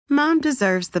Mom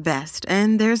deserves the best,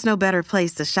 and there's no better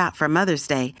place to shop for Mother's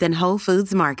Day than Whole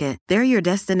Foods Market. They're your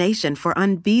destination for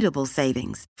unbeatable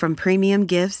savings, from premium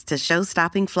gifts to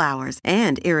show-stopping flowers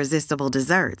and irresistible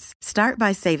desserts. Start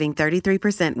by saving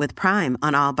 33% with Prime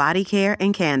on all body care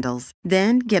and candles.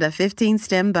 Then get a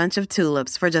 15-stem bunch of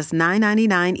tulips for just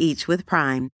 $9.99 each with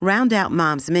Prime. Round out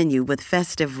Mom's menu with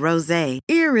festive rosé,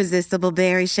 irresistible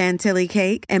berry chantilly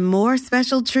cake, and more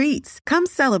special treats. Come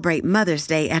celebrate Mother's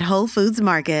Day at Whole Foods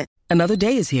Market. Another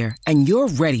day is here, and you're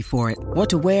ready for it. What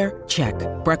to wear? Check.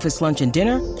 Breakfast, lunch, and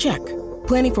dinner? Check.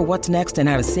 Planning for what's next and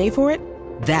how to save for it?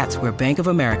 That's where Bank of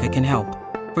America can help.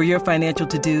 For your financial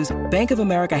to-dos, Bank of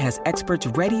America has experts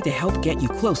ready to help get you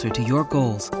closer to your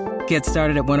goals. Get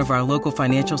started at one of our local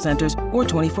financial centers or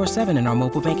 24/7 in our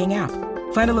mobile banking app.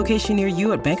 Find a location near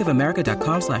you at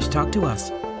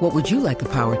bankofamerica.com/talktous. What would you like the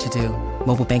power to do?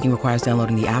 Mobile banking requires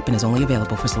downloading the app and is only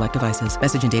available for select devices.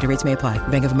 Message and data rates may apply.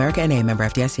 Bank of America N.A., member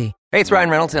FDIC. Hey, it's Ryan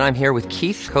Reynolds, and I'm here with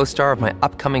Keith, co-star of my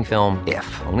upcoming film, If,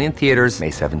 only in theaters May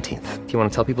 17th. Do you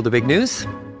want to tell people the big news?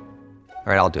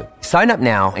 All right, I'll do it. Sign up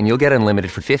now and you'll get unlimited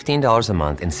for $15 a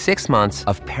month and 6 months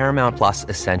of Paramount Plus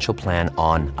Essential Plan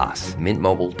on us.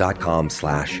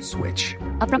 MintMobile.com/switch.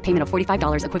 Upfront payment of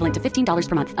 $45 equivalent to $15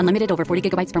 per month. Unlimited over 40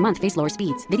 gigabytes per month. Face lower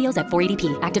speeds. Videos at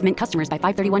 480p. Active Mint customers by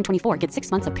 531.24 get 6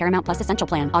 months of Paramount Plus Essential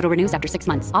Plan. Auto renews after 6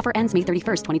 months. Offer ends May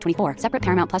 31st, 2024. Separate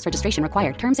Paramount Plus registration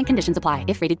required. Terms and conditions apply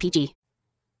if rated PG.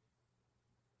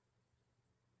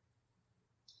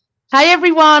 Hey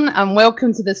everyone, and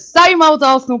welcome to the Same Old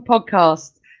Arsenal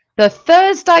podcast, the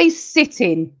Thursday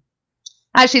sit-in.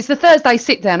 Actually, it's the Thursday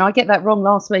sit-down. I get that wrong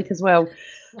last week as well.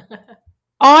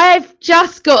 I've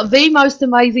just got the most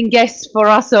amazing guest for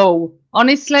us all.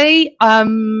 Honestly,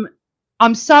 I'm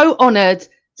so honoured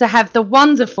to have the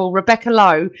wonderful Rebecca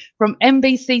Lowe from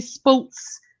NBC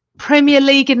Sports Premier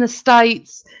League in the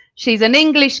States. She's an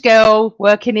English girl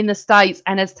working in the States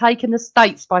and has taken the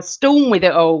States by storm with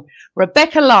it all.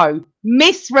 Rebecca Lowe,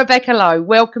 Miss Rebecca Lowe,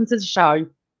 welcome to the show.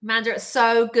 Amanda, it's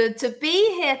so good to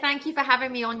be here. Thank you for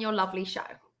having me on your lovely show.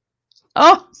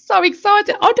 Oh, so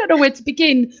excited. I don't know where to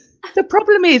begin. The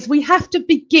problem is we have to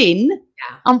begin,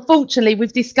 unfortunately,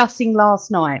 with discussing last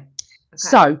night. Okay.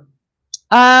 So,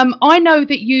 I know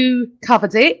that you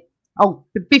covered it. Oh,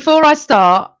 before I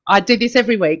start, I do this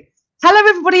every week. Hello,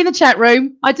 everybody in the chat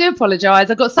room. I do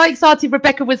apologise. I got so excited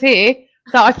Rebecca was here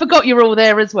that I forgot you were all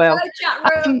there as well. Hello, chat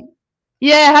room.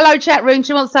 Hello, chat room.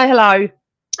 She wants to say hello.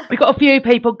 We've got a few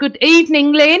people. Good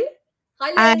evening, Lynn. Hi,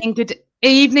 Lynn. And good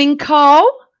evening, Carl.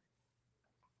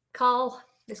 Carl,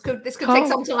 this could take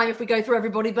some time if we go through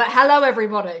everybody, but hello,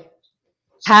 everybody.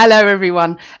 Hello,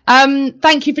 everyone.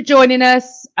 Thank you for joining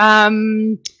us.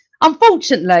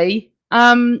 Unfortunately,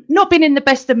 not been in the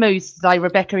best of moods today,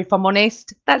 Rebecca, if I'm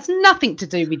honest. That's nothing to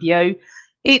do with you.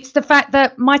 It's the fact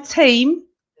that our team,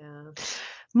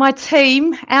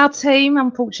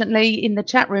 unfortunately, in the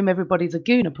chat room, everybody's a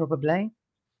gooner probably.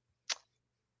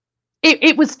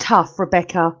 It was tough,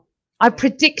 Rebecca. I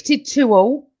predicted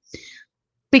 2-2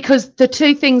 because the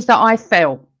two things that I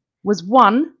felt was,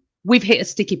 one, we've hit a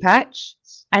sticky patch,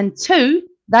 and two,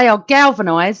 they are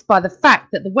galvanised by the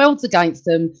fact that the world's against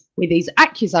them with these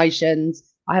accusations.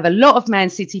 I have a lot of Man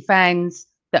City fans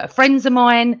that are friends of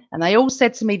mine, and they all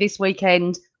said to me this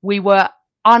weekend, we were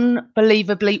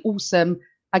unbelievably awesome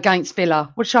against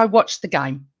Villa, which I watched the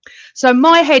game. So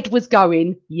my head was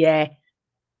going,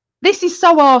 this is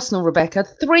so Arsenal, Rebecca.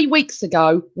 3 weeks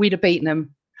ago, we'd have beaten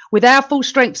them. With our full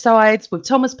strength sides, with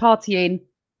Thomas Partey in,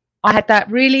 I had that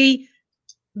really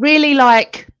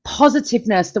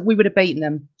positiveness that we would have beaten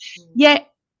them. Yet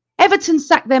Everton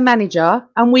sacked their manager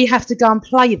and we have to go and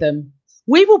play them.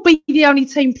 We will be the only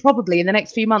team probably in the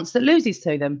next few months that loses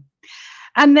to them.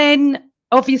 And then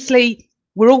obviously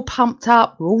we're all pumped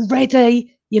up, we're all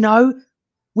ready,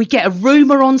 we get a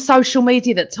rumour on social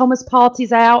media that Thomas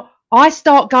Partey's out. I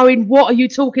start going, what are you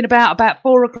talking about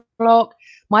 4 o'clock?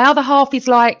 My other half is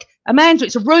like, Amanda,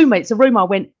 it's a rumour. I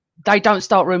went, they don't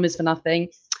start rumours for nothing.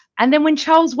 And then when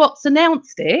Charles Watts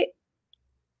announced it,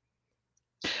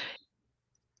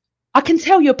 I can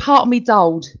tell you a part of me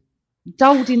dulled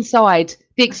inside.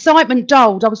 The excitement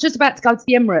dulled. I was just about to go to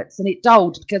the Emirates and it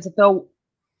dulled because I thought,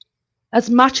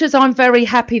 as much as I'm very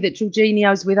happy that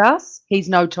Jorginho's with us, he's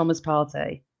no Thomas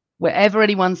Partey. Wherever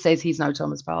anyone says he's no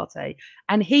Thomas Partey.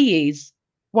 And he is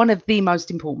one of the most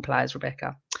important players,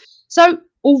 Rebecca. So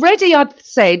already I'd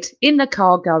said in the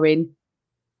car going,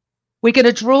 we're going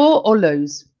to draw or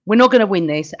lose. We're not going to win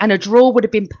this. And a draw would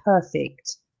have been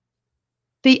perfect.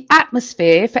 The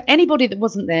atmosphere, for anybody that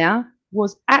wasn't there,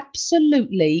 was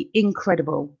absolutely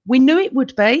incredible. We knew it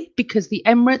would be because the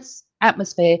Emirates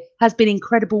atmosphere has been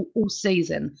incredible all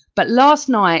season. But last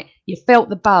night, you felt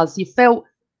the buzz. You felt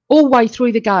all the way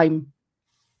through the game.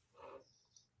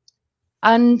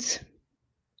 And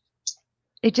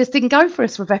it just didn't go for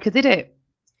us, Rebecca, did it?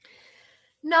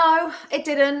 No, it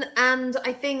didn't. And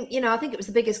I think, I think it was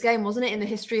the biggest game, wasn't it, in the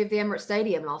history of the Emirates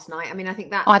Stadium last night? I mean, I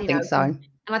think that... I think so.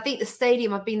 And I think the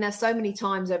stadium, I've been there so many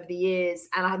times over the years,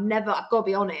 and I've got to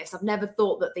be honest, I've never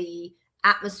thought that the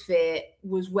atmosphere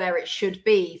was where it should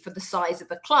be for the size of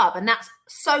the club. And that's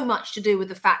so much to do with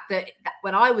the fact that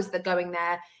when I was going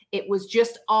there, it was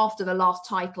just after the last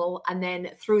title and then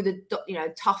through the,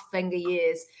 tough Wenger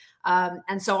years.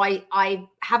 And so I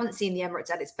haven't seen the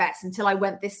Emirates at its best until I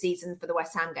went this season for the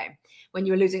West Ham game when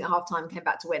you were losing at halftime and came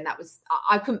back to win. That was,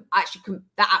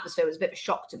 that atmosphere was a bit of a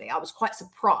shock to me. I was quite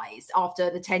surprised after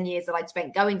the 10 years that I'd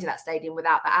spent going to that stadium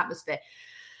without that atmosphere.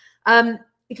 Going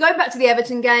back to the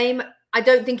Everton game, I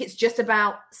don't think it's just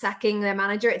about sacking their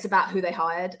manager. It's about who they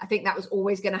hired. I think that was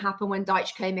always going to happen when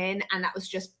Dyche came in, and that was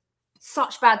just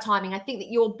such bad timing. I think that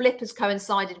your blip has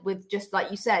coincided with, just like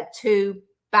you said, two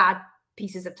bad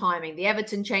pieces of timing. The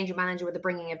Everton change of manager with the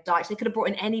bringing of Dyche. They could have brought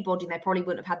in anybody and they probably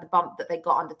wouldn't have had the bump that they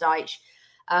got under Dyche,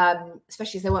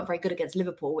 especially as they weren't very good against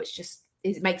Liverpool, which just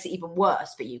makes it even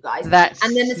worse for you guys. And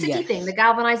then the City thing, the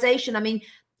galvanisation. I mean,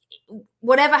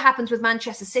 whatever happens with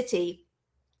Manchester City,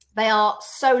 they are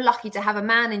so lucky to have a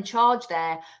man in charge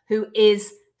there who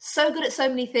is so good at so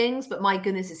many things, but my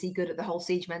goodness, is he good at the whole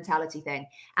siege mentality thing.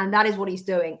 And that is what he's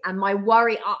doing. And my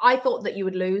worry, I thought that you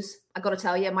would lose. I got to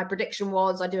tell you, my prediction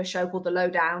was, I do a show called The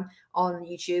Lowdown on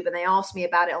YouTube, and they asked me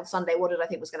about it on Sunday. What did I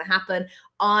think was going to happen?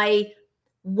 I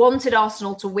wanted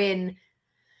Arsenal to win.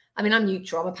 I mean, I'm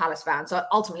neutral. I'm a Palace fan. So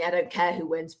ultimately, I don't care who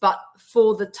wins. But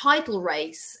for the title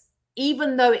race,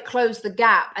 even though it closed the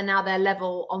gap and now they're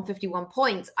level on 51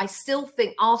 points, I still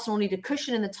think Arsenal need a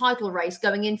cushion in the title race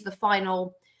going into the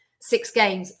final 6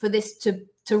 games for this to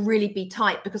really be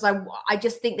tight, because I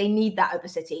just think they need that over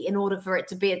City in order for it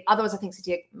to be. Otherwise, I think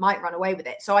City might run away with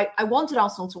it. So I wanted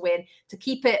Arsenal to win, to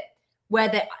keep it where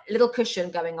the little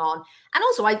cushion going on. And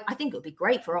also, I think it would be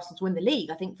great for Arsenal to win the league.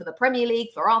 I think for the Premier League,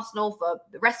 for Arsenal, for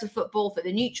the rest of football, for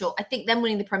the neutral, I think them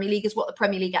winning the Premier League is what the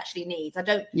Premier League actually needs. I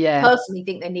don't personally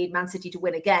think they need Man City to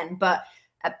win again, but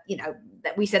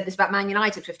we said this about Man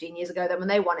United 15 years ago, then when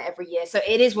they won it every year. So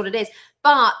it is what it is.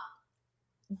 But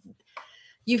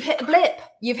you've hit a blip,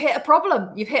 you've hit a problem,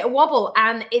 you've hit a wobble,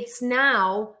 and it's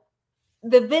now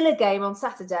the Villa game on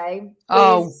Saturday.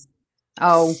 Oh,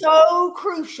 so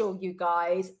crucial, you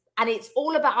guys. And it's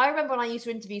all about, I remember when I used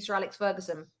to interview Sir Alex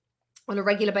Ferguson on a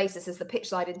regular basis as the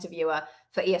pitchside interviewer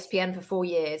for ESPN for 4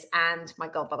 years. And my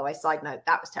God, by the way, side note,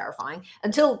 that was terrifying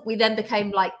until we then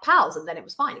became like pals, and then it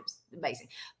was fine. It was amazing.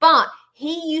 But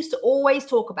he used to always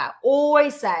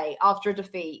say after a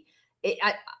defeat,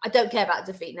 I don't care about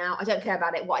defeat now. I don't care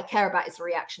about it. What I care about is the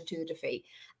reaction to the defeat.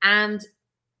 And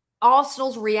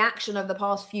Arsenal's reaction of the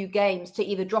past few games to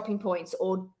either dropping points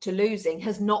or to losing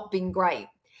has not been great.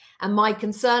 And my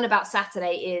concern about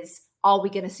Saturday is, are we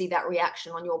going to see that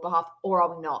reaction on your behalf, or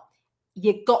are we not?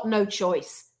 You've got no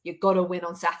choice. You've got to win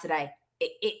on Saturday.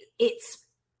 It's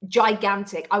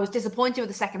gigantic. I was disappointed with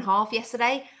the second half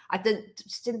yesterday. I didn't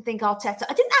actually think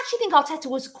Arteta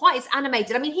was quite as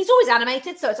animated. I mean, he's always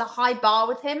animated, so it's a high bar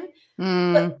with him.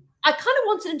 But I kind of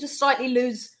wanted him to slightly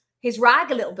lose his rag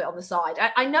a little bit on the side.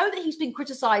 I know that he's been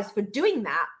criticised for doing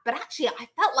that, but actually I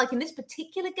felt like in this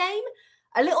particular game,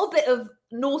 a little bit of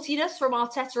naughtiness from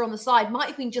Arteta on the side might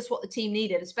have been just what the team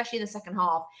needed, especially in the second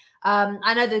half.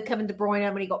 I know that Kevin De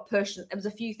Bruyne, when he got pushed, there was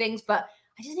a few things, but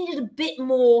I just needed a bit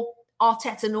more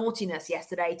Arteta naughtiness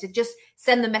yesterday to just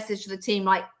send the message to the team,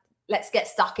 like, let's get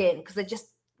stuck in, because they just,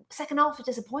 second half was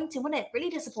disappointing, wasn't it? Really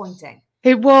disappointing.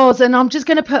 It was, and I'm just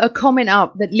going to put a comment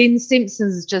up that Lynn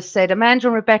Simpson's just said, Amanda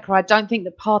and Rebecca, I don't think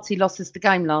that Partey lost us the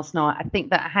game last night. I think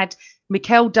that had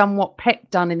Mikel done what Pep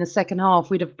done in the second half,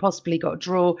 we'd have possibly got a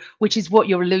draw, which is what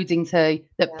you're alluding to,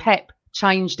 that Pep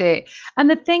changed it. And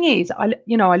the thing is, I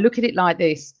look at it like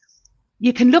this.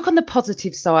 You can look on the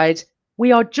positive side.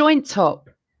 We are joint top,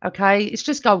 okay? It's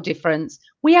just goal difference.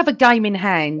 We have a game in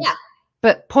hand,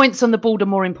 but points on the board are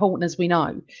more important, as we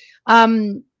know.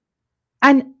 And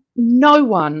no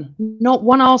one, not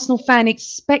one Arsenal fan,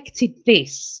 expected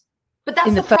this. But that's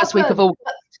in the first week of August.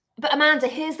 But Amanda,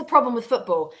 here's the problem with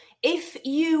football. If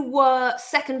you were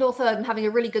second or third and having a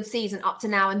really good season up to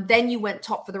now, and then you went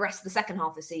top for the rest of the second half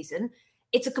of the season,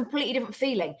 it's a completely different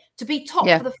feeling. To be top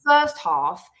for the first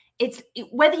half,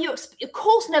 of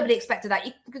course nobody expected that.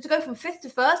 To go from fifth to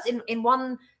first in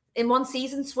one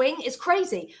season swing is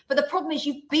crazy. But the problem is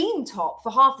you've been top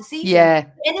for half the season. Yeah.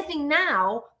 Anything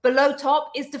now below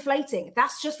top is deflating.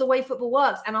 That's just the way football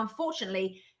works. And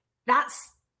unfortunately,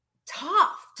 that's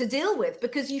tough to deal with,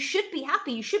 because you should be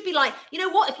happy. You should be like, you know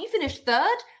what, if you finish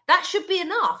third, that should be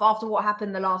enough after what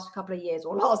happened the last couple of years,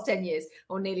 or last 10 years,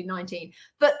 or nearly 19.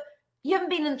 But you haven't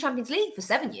been in the Champions League for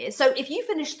 7 years. So if you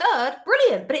finish third,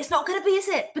 brilliant. But it's not going to be, is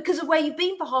it? Because of where you've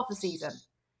been for half a season.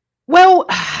 Well,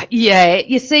 yeah.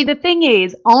 You see, the thing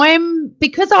is,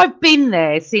 because I've been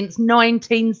there since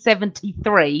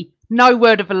 1973, no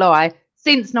word of a lie,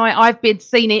 I've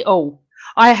seen it all.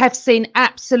 I have seen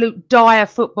absolute dire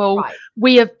football. Right.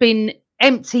 We have been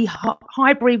empty.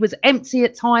 Highbury was empty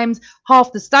at times.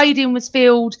 Half the stadium was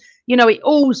filled. You know, it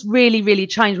all's really, really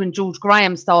changed when George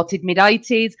Graham started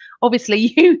mid-80s.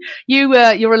 Obviously,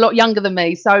 you're a lot younger than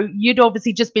me, so you'd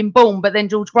obviously just been born. But then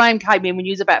George Graham came in when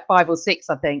you was about 5 or 6,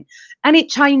 I think, and it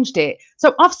changed it.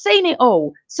 So I've seen it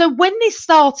all. So when this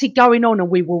started going on, and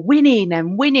we were winning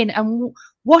and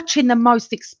watching the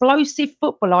most explosive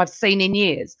football I've seen in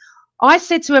years, I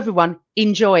said to everyone,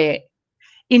 enjoy it.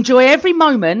 Enjoy every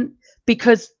moment,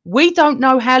 because we don't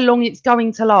know how long it's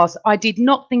going to last. I did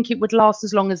not think it would last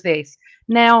as long as this.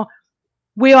 Now,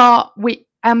 our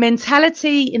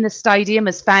mentality in the stadium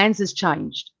as fans has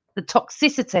changed. The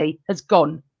toxicity has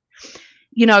gone.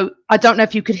 You know, I don't know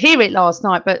if you could hear it last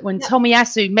night, but when Tommy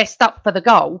Asu messed up for the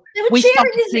goal, we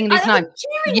started singing his name.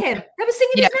 Cheering him. They were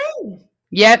singing his name.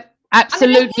 Yep,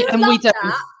 absolutely. I mean, we do.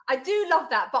 I do love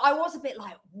that, but I was a bit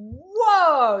like,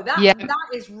 whoa, that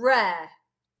is rare.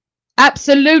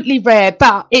 Absolutely rare,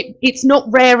 but it's not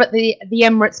rare at the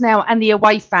Emirates now, and the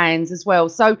away fans as well.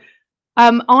 So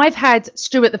I've had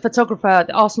Stuart, the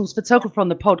Arsenal's photographer, on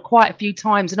the pod quite a few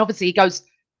times, and obviously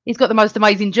he's got the most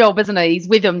amazing job, isn't he? He's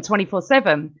with them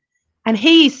 24/7, and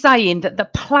he's saying that the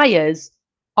players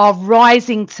are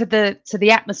rising to the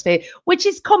atmosphere, which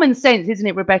is common sense, isn't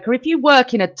it, Rebecca? If you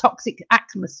work in a toxic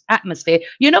atmosphere,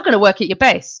 you're not going to work at your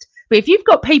best. But if you've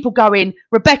got people going,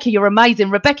 Rebecca, you're amazing,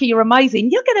 Rebecca, you're amazing,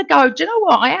 you're going to go, do you know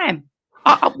what? I am.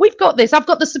 We've got this. I've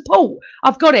got the support.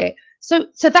 I've got it. So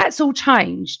that's all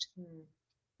changed.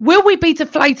 Will we be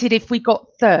deflated if we got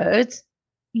third?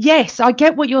 Yes, I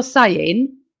get what you're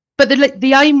saying. But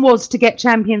the aim was to get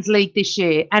Champions League this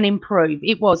year and improve.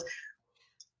 It was.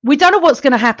 We don't know what's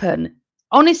going to happen.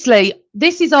 Honestly,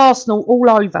 this is Arsenal all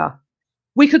over.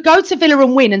 We could go to Villa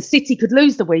and win, and City could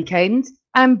lose the weekend,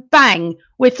 and bang,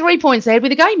 we're 3 points ahead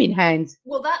with a game in hand.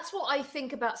 Well, that's what I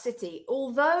think about City.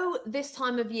 Although this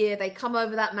time of year they come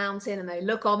over that mountain and they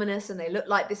look ominous and they look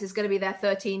like this is going to be their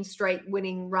 13th straight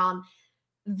winning run,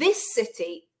 this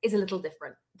City is a little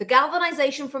different. The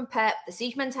galvanization from Pep, the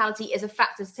siege mentality is a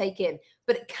factor to take in.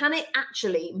 But can it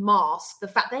actually mask the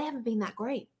fact they haven't been that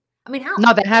great? I mean, how?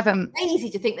 No, they haven't. It's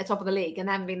easy to think they're top of the league and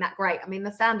they haven't been that great. I mean,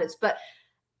 the standards. But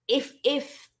if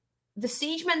the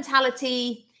siege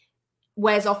mentality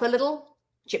wears off a little,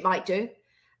 which it might do,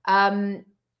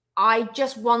 I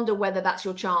just wonder whether that's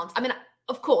your chance. I mean,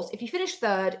 of course, if you finish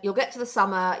third, you'll get to the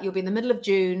summer, you'll be in the middle of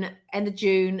June, end of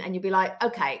June, and you'll be like,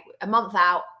 okay, a month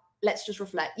out, let's just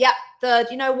reflect. Yep, third,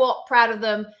 you know what? Proud of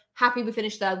them. Happy we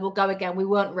finished third. We'll go again. We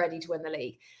weren't ready to win the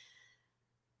league.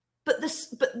 But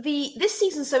this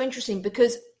season's so interesting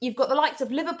because you've got the likes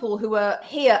of Liverpool who are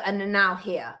here and are now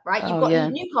here, right? You've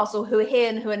got Newcastle who are here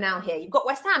and who are now here. You've got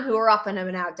West Ham who are up and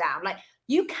are now down. Like,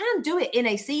 you can do it in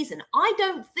a season. I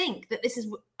don't think that this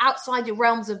is outside your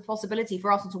realms of possibility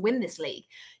for Arsenal to win this league.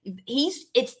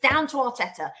 It's down to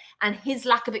Arteta and his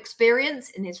lack of experience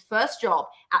in his first job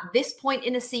at this point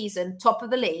in a season, top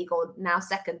of the league, or now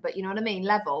second, but you know what I mean,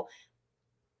 level.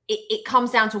 It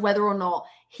comes down to whether or not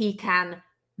he can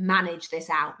manage this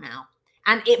out now.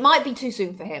 And it might be too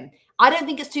soon for him. I don't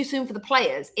think it's too soon for the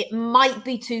players. It might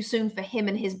be too soon for him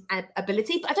and his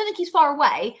ability, but I don't think he's far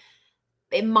away.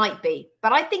 It might be,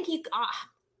 but I think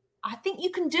I think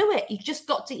you can do it. He's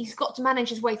got to manage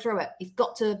his way through it. He's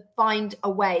got to find a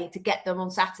way to get them on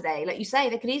Saturday. Like you say,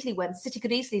 they could easily win. City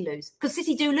could easily lose, because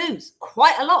City do lose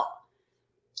quite a lot.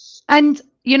 And,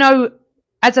 you know,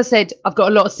 as I said, I've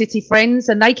got a lot of City friends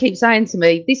and they keep saying to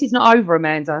me, this is not over,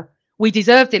 Amanda. We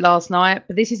deserved it last night,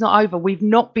 but this is not over. We've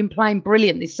not been playing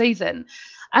brilliant this season.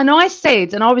 And I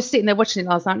said, and I was sitting there watching it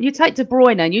last night, you take De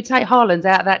Bruyne and you take Haaland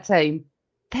out of that team,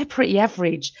 they're pretty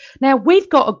average. Now, we've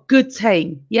got a good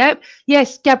team. Yep.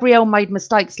 Yes, Gabriel made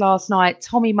mistakes last night.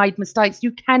 Tommy made mistakes.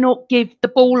 You cannot give the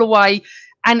ball away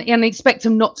and expect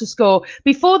him not to score.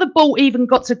 Before the ball even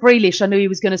got to Grealish, I knew he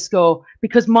was going to score,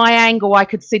 because my angle, I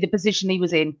could see the position he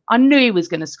was in. I knew he was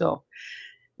going to score.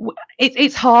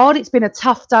 It's hard. It's been a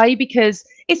tough day, because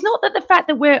it's not that the fact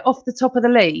that we're off the top of the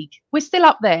league. We're still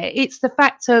up there. It's the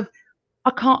fact of,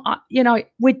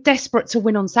 we're desperate to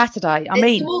win on Saturday.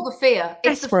 It's more the fear.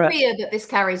 It's the fear that this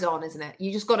carries on, isn't it?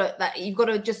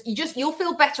 You'll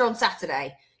feel better on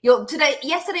Saturday.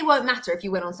 Yesterday won't matter if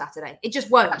you win on Saturday. It just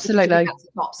won't. Absolutely.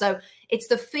 Top. So it's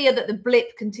the fear that the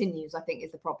blip continues, I think,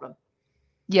 is the problem.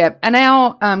 Yeah, and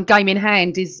our game in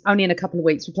hand is only in a couple of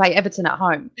weeks. We play Everton at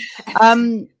home.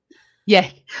 Yeah,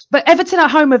 but Everton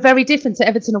at home are very different to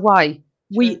Everton away.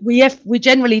 We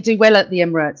generally do well at the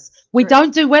Emirates. We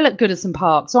don't do well at Goodison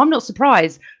Park, so I'm not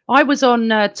surprised. I was on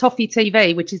Toffee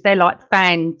TV, which is their like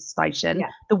fan station,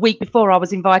 the week before I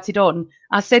was invited on.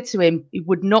 I said to him, "It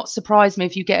would not surprise me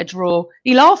if you get a draw."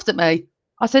 He laughed at me.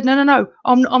 I said, "No,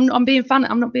 I'm being funny.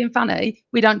 I'm not being funny.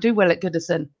 We don't do well at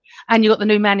Goodison, and you got the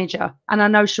new manager, and I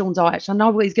know Sean Dyche. I know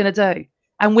what he's going to do,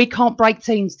 and we can't break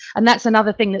teams, and that's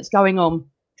another thing that's going on.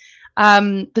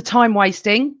 The time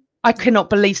wasting." I cannot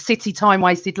believe City time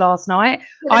wasted last night.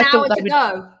 I thought they would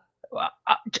go.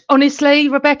 Honestly,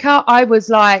 Rebecca, I was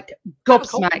like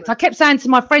gobsmacked. I kept saying to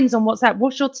my friends on WhatsApp,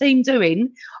 "What's your team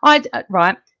doing?"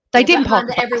 They didn't park.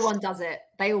 Everyone does it.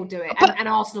 They all do it, and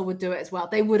Arsenal would do it as well.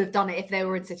 They would have done it if they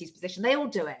were in City's position. They all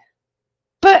do it.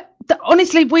 But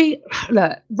honestly,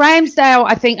 Ramsdale,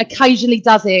 I think, occasionally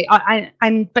does it. I've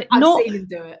seen him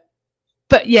do it.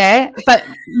 But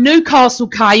Newcastle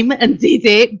came and did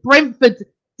it. Brentford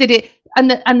did it,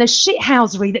 and the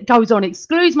shithousery that goes on.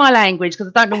 Excuse my language because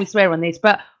I don't normally swear on this,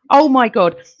 but oh my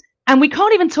god! And we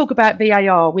can't even talk about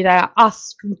VAR without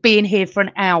us being here for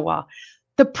an hour.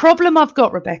 The problem I've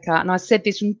got, Rebecca, and I said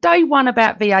this from day one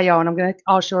about VAR, and I'm going to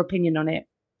ask your opinion on it.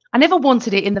 I never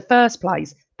wanted it in the first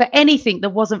place for anything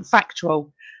that wasn't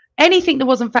factual. Anything that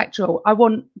wasn't factual, I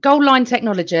want goal line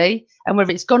technology, and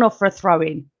whether it's gone off for a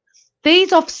throw-in. These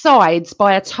offsides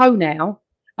by a toenail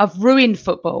have ruined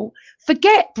football.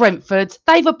 Forget Brentford.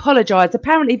 They've apologised.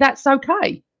 Apparently that's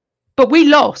okay. But we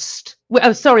lost. We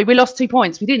lost 2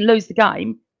 points. We didn't lose the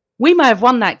game. We may have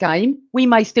won that game. We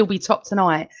may still be top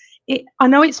tonight. I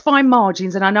know it's fine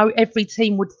margins, and I know every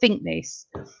team would think this.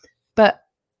 But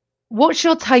what's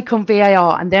your take on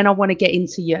VAR? And then I want to get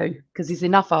into you, because there's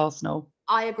enough Arsenal.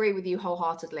 I agree with you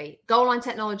wholeheartedly. Goal line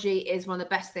technology is one of the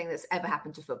best things that's ever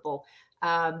happened to football.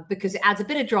 Because it adds a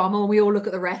bit of drama when we all look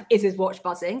at the ref. Is his watch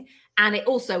buzzing? And it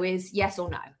also is yes or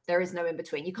no. There is no in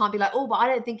between. You can't be like, oh, but I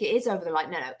don't think it is over the line.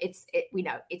 No, we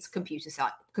know it's computer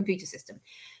system.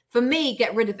 For me,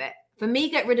 get rid of it. For me,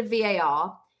 get rid of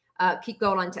VAR. Keep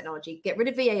goal line technology. Get rid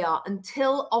of VAR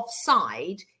until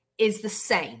offside is the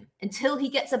same. Until he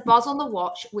gets a buzz on the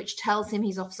watch, which tells him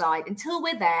he's offside. Until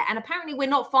we're there, and apparently we're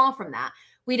not far from that.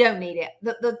 We don't need it.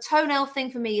 The toenail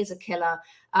thing for me is a killer.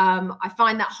 I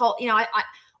find that whole,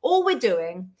 all we're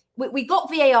doing, we got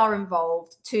VAR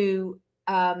involved to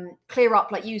clear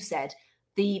up, like you said,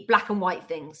 the black and white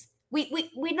things. I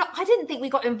didn't think we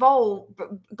got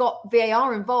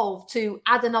VAR involved to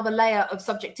add another layer of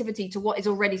subjectivity to what is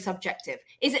already subjective.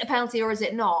 Is it a penalty or is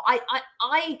it not?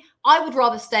 I would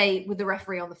rather stay with the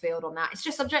referee on the field on that. It's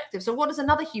just subjective. So what is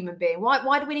another human being?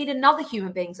 Why do we need another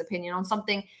human being's opinion on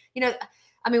something?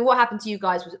 What happened to you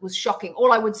guys was shocking.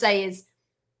 All I would say is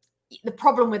the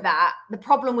problem with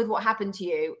what happened to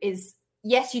you is,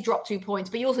 yes, you dropped 2 points,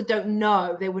 but you also don't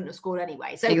know they wouldn't have scored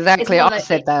anime. So exactly, I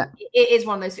said that. It is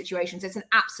one of those situations. It's an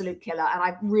absolute killer. And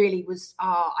I really was,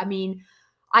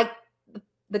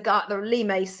 the Lee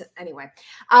Mason, anyway.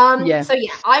 So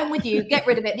yeah, I'm with you. Get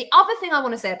rid of it. The other thing I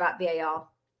want to say about VAR,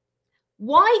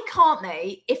 why can't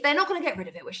they, if they're not going to get rid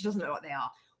of it, which it doesn't look like they are,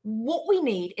 what we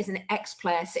need is an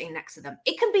ex-player sitting next to them.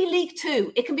 It can be League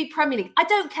Two. It can be Premier League. I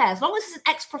don't care. As long as it's an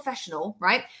ex-professional,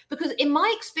 right? Because in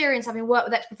my experience, having worked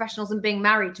with ex-professionals and being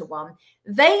married to one,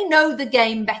 they know the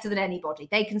game better than anybody.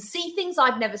 They can see things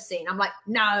I've never seen. I'm like,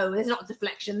 no, there's not a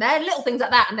deflection there. Little things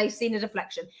like that, and they've seen a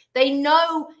deflection. They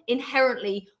know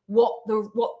inherently what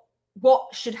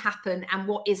should happen and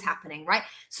what is happening, right?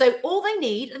 So all they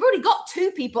need, they've already got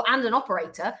 2 people and an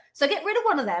operator. So get rid of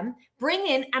one of them, bring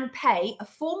in and pay a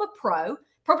former pro,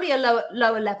 probably a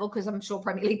lower level, because I'm sure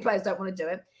Premier League players don't want to do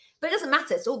it. But it doesn't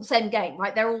matter. It's all the same game,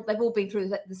 right? They've all been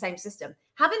through the same system.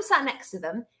 Have him sat next to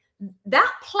them.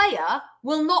 That player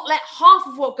will not let half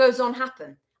of what goes on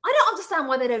happen. I don't understand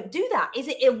why they don't do that. Is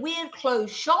it a weird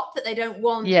closed shop that they don't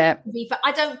want? Yeah.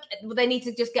 They need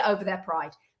to just get over their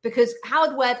pride. Because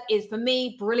Howard Webb is, for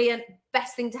me, brilliant.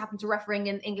 Best thing to happen to refereeing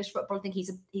in English football. I think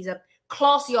he's a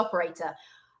classy operator.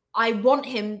 I want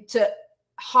him to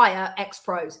hire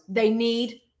ex-pros. They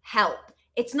need help.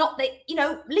 It's not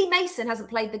Lee Mason hasn't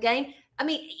played the game. I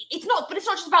mean, it's not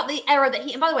just about the error that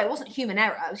and by the way, it wasn't human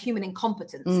error. It was human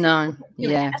incompetence. No.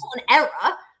 Yeah. That's not an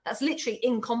error. That's literally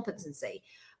incompetency.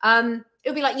 It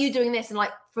would be like you doing this and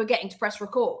like forgetting to press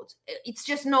record. It's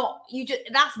just not,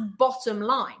 that's bottom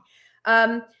line.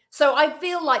 So I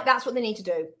feel like that's what they need to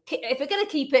do. If they're going to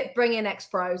keep it, bring in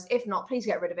ex-pros. If not, please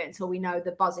get rid of it until we know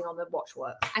the buzzing on the watch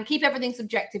works. And keep everything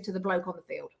subjective to the bloke on the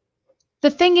field.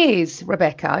 The thing is,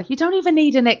 Rebecca, you don't even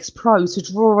need an ex-pro to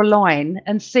draw a line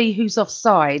and see who's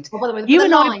offside. Well, by the way, the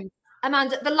lines,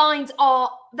 Amanda, the lines are,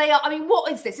 I mean,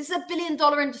 what is this? This is $1 billion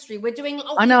industry. We're doing,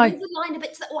 I know. The line a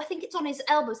bit to I think it's on his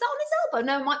elbow. Is that on his elbow?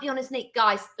 No, it might be on his knee.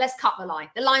 Guys, let's cut the line.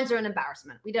 The lines are an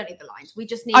embarrassment. We don't need the lines. We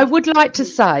just need. I would like to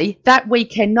say that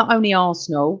weekend, not only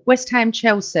Arsenal, West Ham,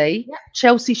 Chelsea. Yep.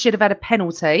 Chelsea should have had a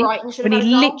penalty. When he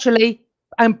literally,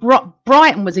 and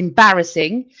Brighton was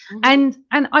embarrassing. Mm-hmm.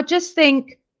 And I just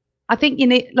think, you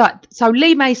need, so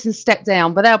Lee Mason stepped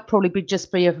down, but they'll probably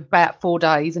just be about 4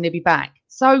 days and he'll be back.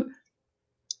 So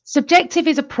subjective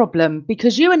is a problem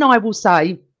because you and I will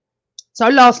say, so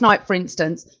last night, for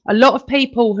instance, a lot of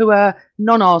people who are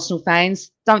non-Arsenal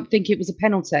fans don't think it was a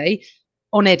penalty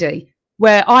on Eddie,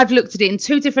 where I've looked at it in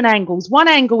two different angles. One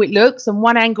angle it looks and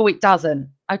one angle it doesn't.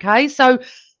 Okay, so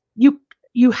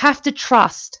you have to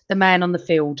trust the man on the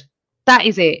field. That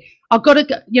is it. I've got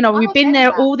to, we've been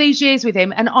there all these years with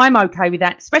him and I'm okay with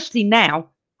that, especially now.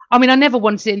 I mean, I never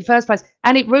wanted it in the first place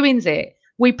and it ruins it.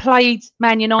 We played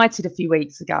Man United a few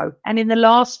weeks ago and in the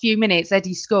last few minutes,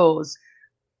 Eddie scores.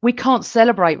 We can't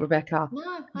celebrate, Rebecca.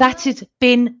 No, that has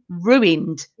been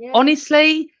ruined. Yeah.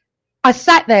 Honestly, I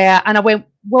sat there and I went,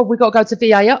 well, we've got to go to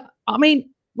VAR. I mean,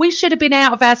 we should have been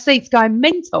out of our seats going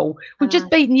mental. We've just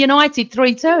beaten United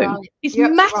 3-2. Right. It's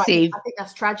massive. Right. I think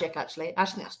that's tragic, actually. I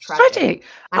think that's tragic.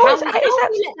 And how have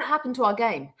we let that happen to our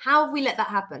game? How have we let that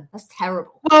happen? That's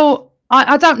terrible. Well,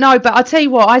 I don't know, but I'll tell you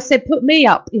what. I said put me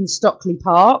up in Stockley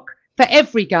Park for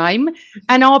every game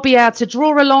and I'll be able to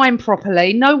draw a line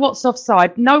properly, know what's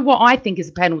offside, know what I think is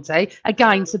a penalty.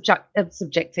 Again,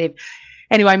 subjective.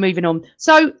 Anyway, moving on.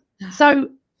 So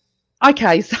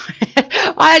okay, so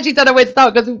I actually don't know where to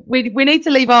start because we need to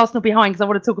leave Arsenal behind because I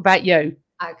want to talk about you.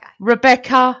 Okay.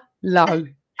 Rebecca Lowe,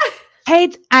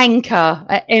 head anchor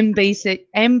at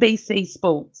NBC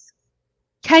Sports.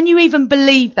 Can you even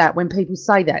believe that when people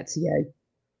say that to you?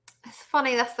 It's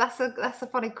funny. That's a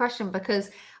funny question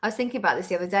because I was thinking about this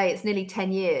the other day. It's nearly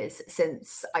 10 years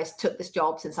since I took this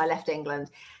job, since I left England.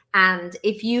 And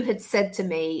if you had said to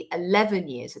me 11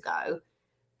 years ago,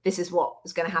 this is what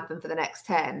was going to happen for the next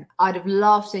 10, I'd have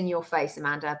laughed in your face,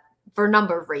 Amanda, for a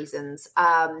number of reasons.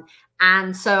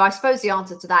 And so I suppose the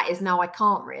answer to that is no, I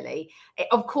can't really.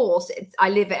 Of course,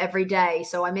 I live it every day,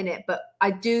 so I'm in it. But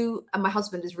I do, and my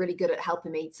husband is really good at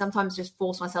helping me, sometimes just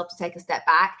force myself to take a step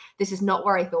back. This is not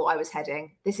where I thought I was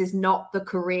heading. This is not the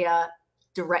career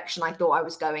direction I thought I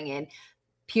was going in,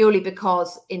 purely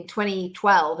because in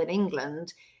 2012 in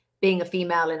England, being a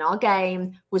female in our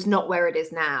game was not where it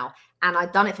is now. And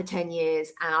I'd done it for 10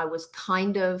 years and I was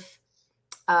kind of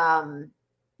done.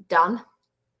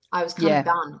 I was kind of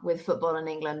done with football in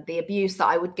England, the abuse that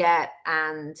I would get.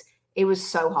 And it was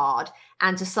so hard.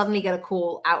 And to suddenly get a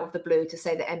call out of the blue to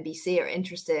say that NBC are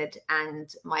interested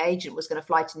and my agent was going to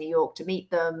fly to New York to meet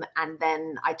them. And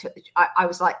then I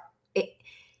was like,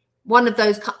 one of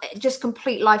those just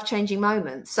complete life-changing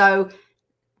moments. So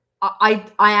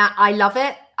I love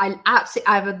it. I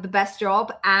have the best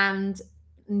job. And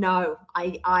no,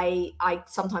 I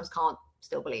sometimes can't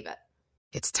still believe it.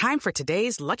 It's time for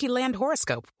today's Lucky Land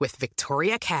horoscope with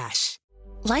Victoria Cash.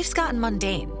 Life's gotten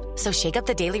mundane, so shake up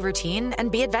the daily routine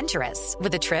and be adventurous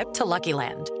with a trip to Lucky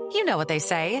Land. You know what they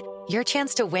say, your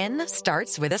chance to win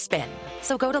starts with a spin.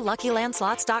 So go to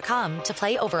LuckyLandSlots.com to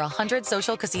play over 100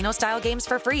 social casino-style games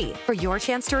for free for your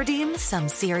chance to redeem some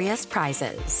serious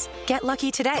prizes. Get lucky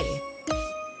today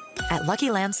at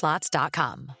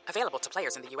LuckyLandSlots.com. Available to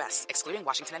players in the U.S., excluding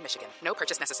Washington and Michigan. No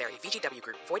purchase necessary. VGW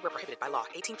Group. Void where prohibited by law.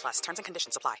 18+. Terms and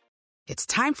conditions apply. It's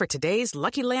time for today's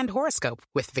Lucky Land horoscope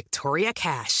with Victoria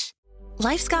Cash.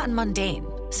 Life's gotten mundane,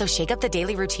 so shake up the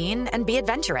daily routine and be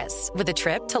adventurous with a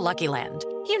trip to Lucky Land.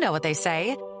 You know what they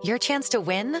say, your chance to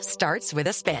win starts with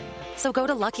a spin. So go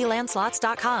to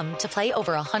LuckyLandSlots.com to play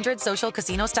over 100 social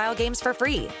casino-style games for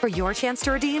free for your chance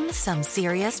to redeem some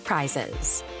serious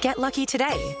prizes. Get lucky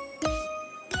today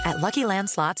at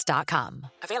LuckyLandSlots.com.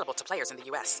 Available to players in the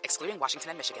U.S., excluding Washington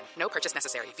and Michigan. No purchase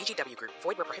necessary. VGW Group.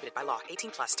 Void where prohibited by law.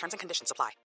 18+. Terms and conditions apply.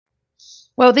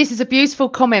 Well, this is a beautiful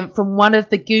comment from one of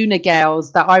the Gooner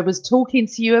gals that I was talking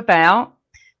to you about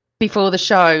before the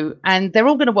show. And they're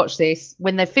all going to watch this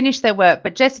when they finish their work.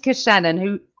 But Jessica Shannon,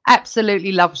 who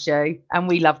absolutely loves you, and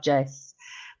we love Jess.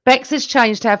 Bex has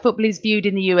changed how football is viewed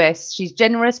in the US. She's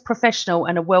generous, professional,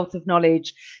 and a wealth of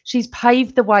knowledge. She's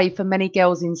paved the way for many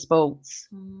girls in sports.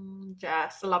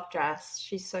 Jess, I love Jess.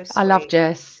 She's so sweet. I love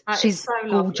Jess. She's so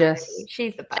gorgeous.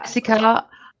 She's the best. Jessica,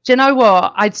 do you know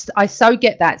what? I so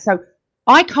get that. So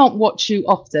I can't watch you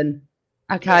often.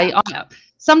 Okay. Yeah.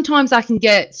 Sometimes I can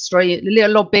get straight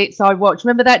little odd bits I watch.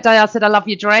 Remember that day I said, I love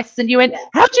your dress? And you went,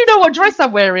 how do you know what dress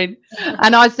I'm wearing?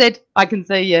 And I said, I can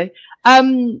see you.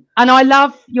 And I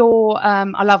love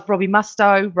I love Robbie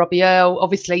Mustoe, Robbie Earl,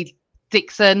 obviously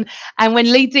Dixon. And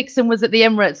when Lee Dixon was at the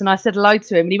Emirates and I said hello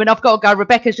to him and he went, I've got to go.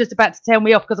 Rebecca's just about to tell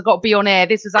me off because I've got to be on air.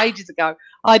 This was ages ago.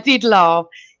 I did laugh.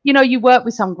 You know, you work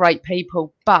with some great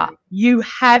people, but you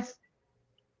have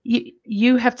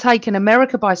taken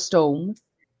America by storm.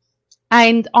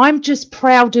 And I'm just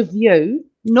proud of you.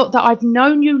 Not that I've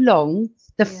known you long.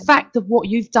 The fact of what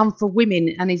you've done for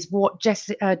women and is what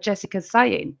Jessica's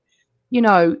saying. You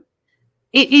know,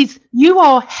 you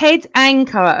are head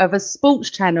anchor of a sports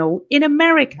channel in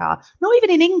America, not even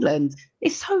in England.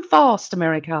 It's so vast,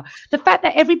 America. The fact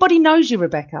that everybody knows you,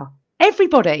 Rebecca,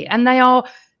 everybody, and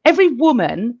every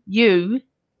woman, you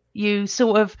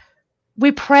sort of,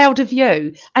 we're proud of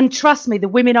you. And trust me, the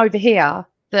women over here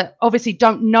that obviously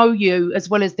don't know you as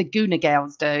well as the Gooner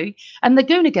Girls do, and the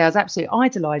Gooner Girls absolutely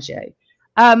idolise you.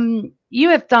 You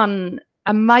have done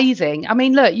amazing. I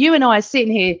mean, look, you and I are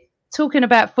sitting here talking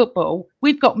about football.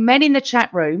 We've got men in the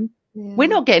chat room. Yeah. We're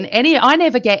not getting any. I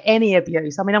never get any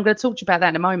abuse. I mean, I'm going to talk to you about that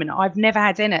in a moment. I've never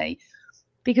had any,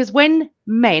 because when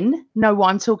men know what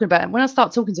I'm talking about, and when I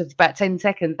start talking to them for about 10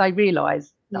 seconds, they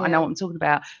realise that I know what I'm talking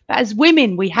about. But as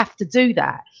women, we have to do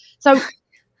that. So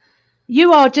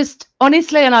you are just,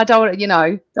 honestly, and I don't want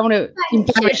to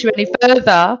embarrass you any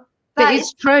further, but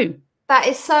it's true. That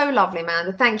is so lovely,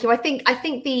 Amanda. Thank you. I think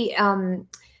the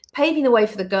paving the way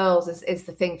for the girls is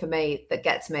the thing for me that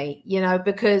gets me,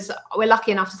 because we're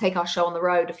lucky enough to take our show on the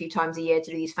road a few times a year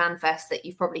to do these fan fests that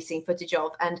you've probably seen footage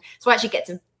of. And so I actually get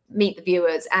to meet the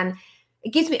viewers, and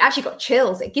it gives me actually got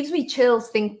chills. It gives me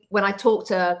chills when I talk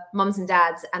to mums and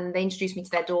dads and they introduce me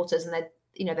to their daughters, and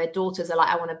their daughters are like,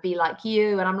 I want to be like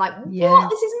you. And I'm like, what?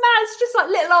 This is mad. It's just like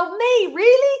little old me,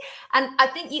 really? And I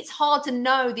think it's hard to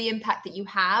know the impact that you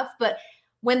have. But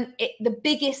the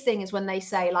biggest thing is when they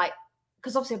say, like,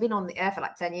 because obviously I've been on the air for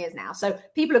like 10 years now. So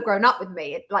people have grown up with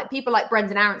me. Like people like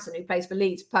Brendan Aronson, who plays for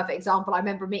Leeds, perfect example. I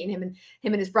remember meeting him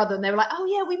and his brother, and they were like, oh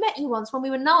yeah, we met you once when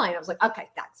we were 9. I was like, okay,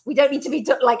 we don't need to be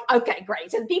like, okay,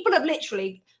 great. And people have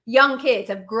literally, young kids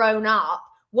have grown up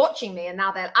watching me, and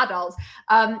now they're adults.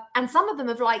 And some of them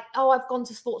have like, oh, I've gone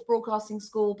to sports broadcasting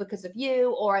school because of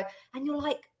you, and you're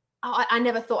like, oh, I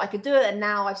never thought I could do it, and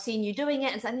now I've seen you doing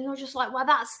it, and you're just like, well,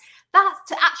 that's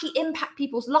to actually impact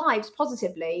people's lives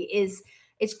positively is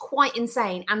quite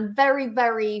insane, and very,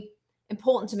 very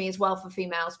important to me as well for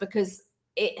females, because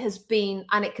it has been,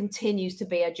 and it continues to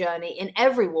be, a journey in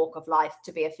every walk of life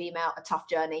to be a female, a tough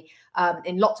journey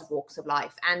in lots of walks of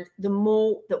life. And the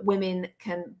more that women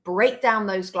can break down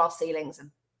those glass ceilings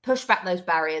and push back those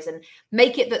barriers and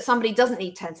make it that somebody doesn't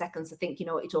need 10 seconds to think you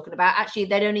know what you're talking about. Actually,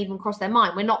 they don't even cross their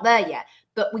mind. We're not there yet,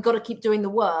 but we've got to keep doing the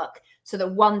work so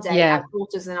that one day our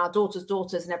daughters and our daughters'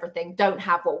 daughters and everything don't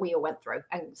have what we all went through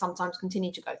and sometimes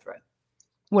continue to go through.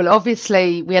 Well,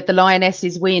 obviously, we had the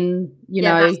Lionesses win,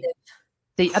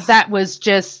 that was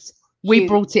just, we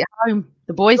brought it home.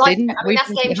 The boys didn't. I mean,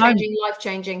 that's game changing, life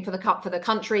changing for the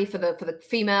country, for the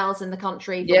females in the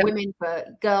country, for women, for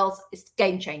girls. It's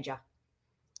game changer.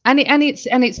 And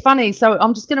it's funny. So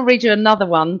I'm just going to read you another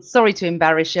one. Sorry to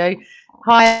embarrass you.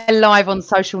 Hi, live on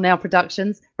Social Now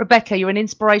Productions. Rebecca, you're an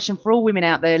inspiration for all women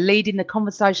out there, leading the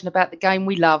conversation about the game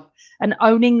we love and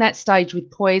owning that stage with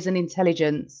poise and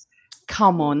intelligence.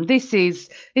 Come on, this is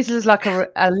like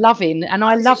a loving, and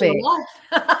I love it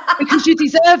because you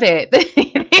deserve it.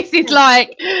 This is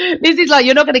like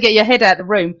you're not going to get your head out of the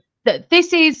room.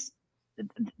 This is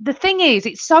the thing is,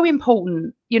 it's so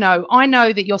important. I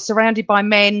know that you're surrounded by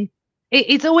men.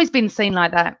 It's always been seen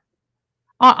like that.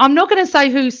 I'm not going to say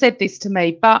who said this to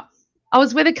me, but I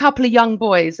was with a couple of young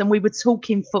boys and we were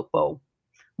talking football.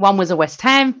 One was a West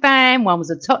Ham fan, one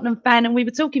was a Tottenham fan, and we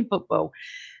were talking football.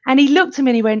 And he looked at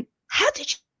me and he went, how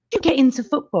did you get into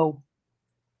football?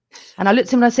 And I looked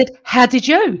at him and I said, how did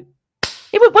you?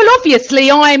 He went, well,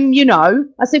 obviously I'm,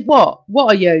 I said, what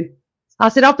are you? I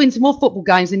said, I've been to more football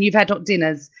games than you've had hot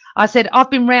dinners. I said,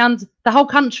 I've been round the whole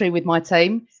country with my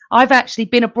team. I've actually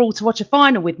been abroad to watch a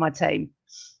final with my team.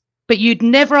 But you'd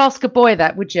never ask a boy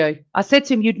that, would you? I said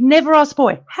to him, you'd never ask a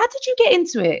boy, how did you get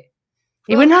into it?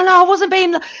 He went, no, I wasn't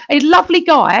being a lovely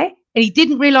guy. And he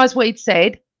didn't realise what he'd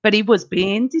said, but he was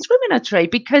being discriminatory,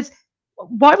 because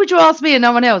why would you ask me and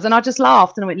no one else? And I just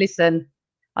laughed and I went, listen,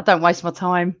 I don't waste my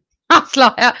time. I was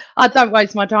like, I don't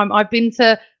waste my time. I've been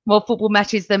to more football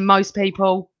matches than most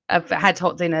people have had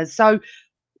hot dinners. So,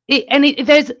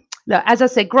 look, as I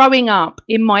said, growing up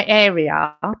in my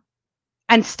area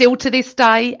And still to this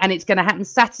day, and it's going to happen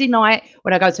Saturday night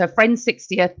when I go to a friend's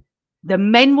 60th, the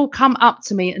men will come up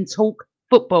to me and talk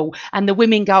football, and the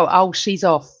women go, "Oh, she's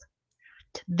off."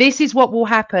 This is what will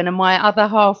happen, and my other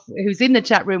half, who's in the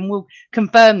chat room, will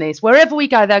confirm this. Wherever we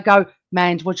go, they'll go,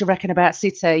 "Man, what do you reckon about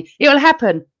City?" It'll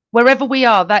happen wherever we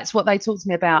are. That's what they talk to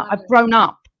me about. I've grown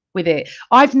up with it.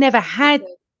 I've never had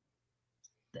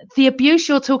the abuse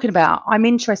you're talking about. I'm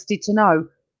interested to know,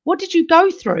 what did you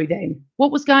go through then?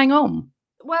 What was going on?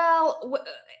 Well,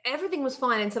 everything was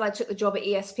fine until I took the job at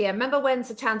ESPN. Remember when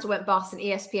Setanta went bust and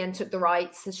ESPN took the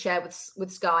rights to share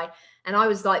with Sky? And I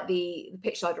was like the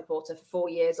pitchside reporter for 4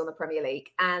 years on the Premier League.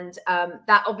 And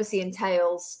that obviously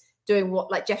entails doing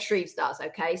what like Jeff Shreves does,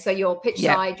 okay? So you're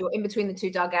pitchside, you're in between the two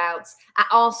dugouts. At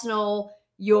Arsenal,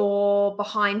 you're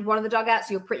behind one of the dugouts,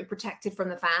 so you're pretty protected from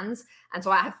the fans. And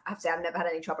so I have to say I've never had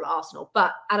any trouble at Arsenal.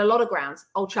 But at a lot of grounds,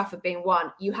 Old Trafford being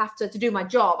one, you have to do my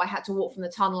job, I had to walk from the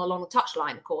tunnel along the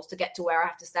touchline, of course, to get to where I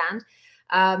have to stand.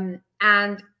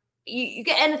 And you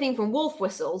get anything from wolf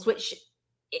whistles, which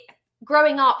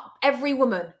growing up, every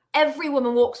woman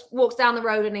walks down the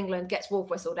road in England, gets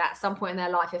wolf whistled at some point in their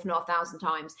life, if not 1,000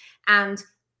 times. And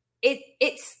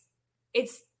it's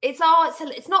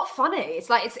not funny. It's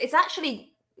like, it's actually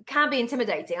can be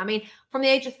intimidating. I mean, from the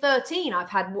age of 13,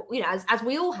 I've had, as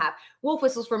we all have, wolf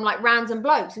whistles from like random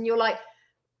blokes, and you're like,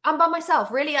 I'm by myself.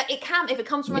 Really, it can, if it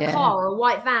comes from a car or a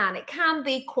white van, it can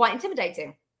be quite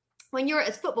intimidating. When you're at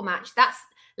a football match, that's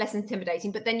less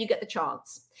intimidating, but then you get the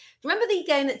chance. Do you remember the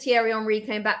game that Thierry Henry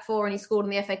came back for and he scored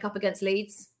in the FA Cup against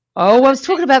Leeds? Oh, I was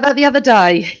talking about that the other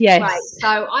day. Yes. Right. So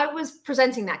I was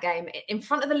presenting that game in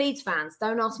front of the Leeds fans.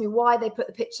 Don't ask me why they put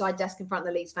the pitchside desk in front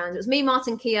of the Leeds fans. It was me,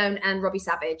 Martin Keown, and Robbie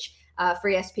Savage for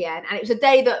ESPN. And it was a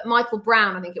day that Michael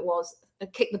Brown, I think it was,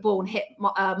 kicked the ball and hit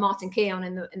Martin Keown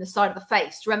in the side of the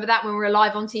face. Do you remember that when we were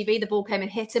live on TV? The ball came and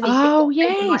hit him.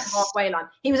 Like halfway line.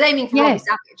 He was aiming for Robbie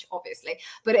Savage, obviously,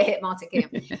 but it hit Martin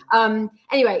Keown.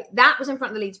 Anyway, that was in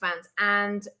front of the Leeds fans.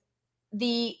 And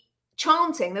the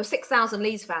chanting, there were 6,000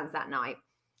 Leeds fans that night.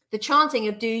 The chanting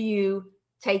of "Do you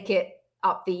take it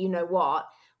up the you-know-what"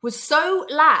 was so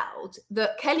loud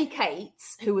that Kelly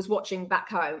Cates, who was watching back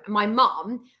home, and my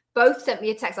mum both sent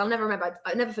me a text. I'll never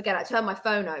forget. I turned my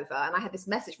phone over and I had this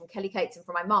message from Kelly Cates and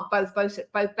from my mum, both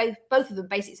of them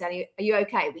basically saying, "Are you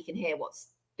okay? We can hear what's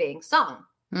being sung."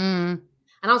 And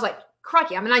I was like,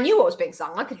 crikey. I mean, I knew what was being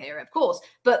sung. I could hear it, of course.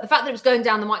 But the fact that it was going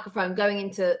down the microphone, going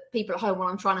into people at home while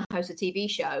I'm trying to host a TV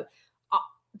show,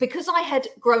 because I had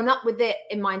grown up with it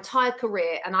in my entire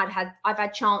career, and I've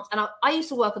had chance, and I used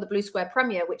to work at the Blue Square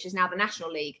Premier, which is now the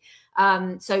National League.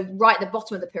 So right at the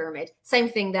bottom of the pyramid, same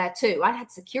thing there too. I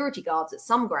had security guards at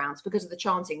some grounds because of the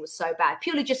chanting was so bad,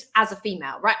 purely just as a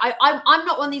female, right? I'm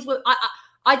not one of these.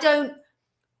 I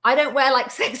don't wear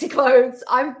like sexy clothes.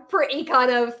 I'm pretty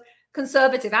kind of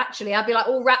conservative, actually. I'd be like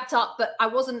all wrapped up, but I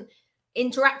wasn't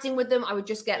interacting with them. I would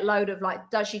just get load of like,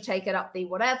 "Does she take it up the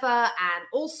whatever?" and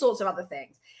all sorts of other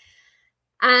things.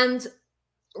 And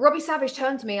Robbie Savage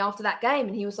turned to me after that game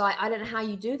and he was like, "I don't know how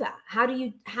you do that. How do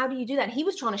you do that?" And he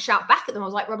was trying to shout back at them. I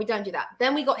was like, "Robbie, don't do that."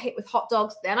 Then we got hit with hot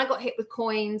dogs. Then I got hit with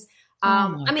coins.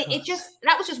 I mean,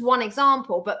 that was just one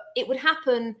example, but it would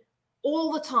happen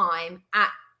all the time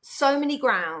at so many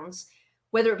grounds,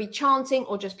 whether it be chanting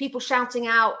or just people shouting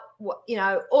out,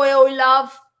 "Oi,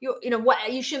 love,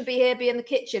 you shouldn't be here, be in the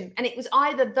kitchen." And it was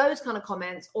either those kind of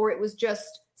comments or it was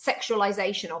just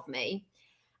sexualization of me.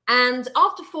 And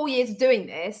after 4 years of doing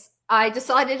this, after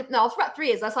about 3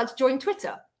 years, I decided to join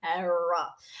Twitter.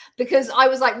 Because I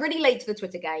was like really late to the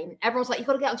Twitter game. Everyone's like, "You've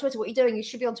got to get on Twitter. What are you doing? You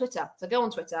should be on Twitter." So I go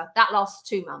on Twitter. That lasts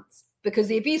 2 months because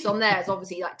the abuse on there is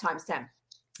obviously like times 10.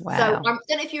 Wow. So I don't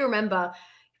know if you remember,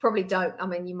 you probably don't. I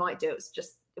mean, you might do. It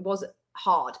was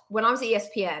hard. When I was at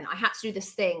ESPN, I had to do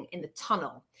this thing in the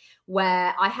tunnel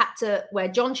where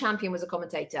John Champion was a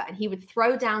commentator and he would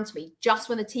throw down to me just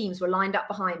when the teams were lined up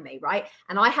behind me, right?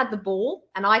 And I had the ball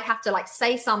and I'd have to like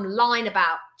say some line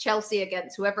about Chelsea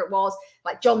against whoever it was,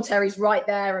 like John Terry's right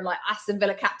there and like Aston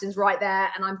Villa captain's right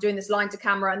there. And I'm doing this line to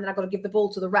camera and then I've got to give the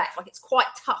ball to the ref. Like, it's quite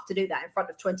tough to do that in front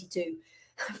of 22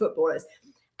 footballers.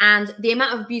 And the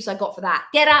amount of abuse I got for that,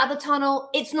 "Get out of the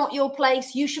tunnel. It's not your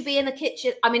place. You should be in the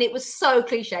kitchen." I mean, it was so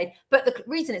cliched. But the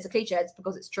reason it's a cliche is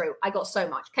because it's true. I got so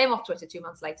much. Came off Twitter 2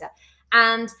 months later.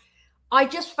 And I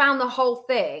just found the whole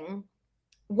thing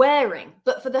wearing.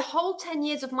 But for the whole 10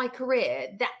 years of my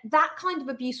career, that kind of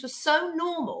abuse was so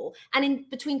normal. And in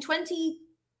between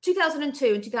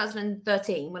 2002 and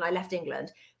 2013, when I left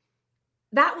England,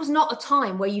 that was not a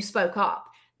time where you spoke up.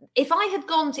 If I had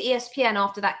gone to ESPN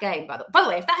after that game, by the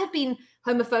way, if that had been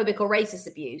homophobic or racist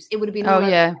abuse, it would have been all over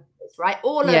the papers, right?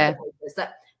 All over the papers.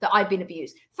 that I'd been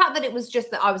abused. The fact that it was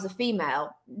just that I was a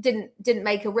female didn't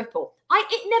make a ripple.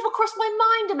 It never crossed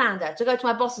my mind, Amanda, to go to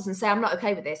my bosses and say, I'm not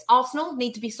okay with this. Arsenal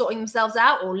need to be sorting themselves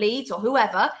out, or Leeds, or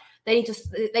whoever. They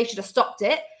should have stopped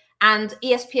it. And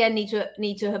ESPN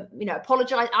need to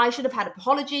apologize. I should have had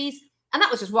apologies. And that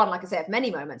was just one, like I say, of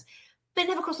many moments. But it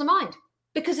never crossed my mind.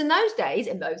 Because in those days,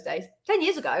 10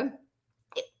 years ago,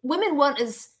 women weren't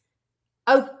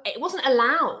it wasn't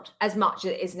allowed as much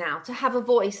as it is now to have a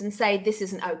voice and say, this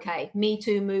isn't okay. Me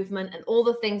Too movement and all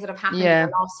the things that have happened in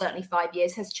the last certainly 5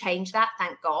 years has changed that,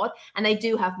 thank God. And they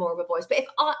do have more of a voice. But if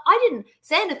I didn't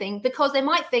say anything, because they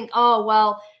might think, oh,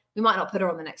 well, we might not put her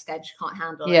on the next stage. She can't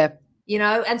handle it.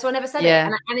 And so I never said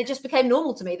it. And it just became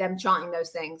normal to me, them chanting those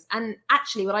things. And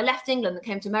actually, when I left England and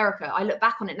came to America, I look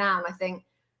back on it now and I think,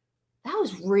 that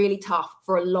was really tough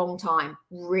for a long time.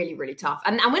 Really, really tough.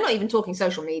 And we're not even talking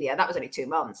social media. That was only 2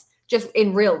 months. Just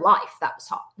in real life, that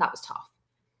was tough.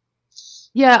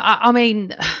 Yeah, I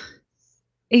mean,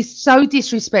 it's so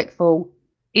disrespectful.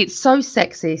 It's so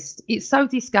sexist. It's so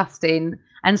disgusting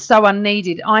and so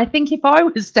unneeded. I think if I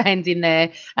was standing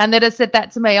there and they'd have said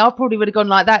that to me, I probably would have gone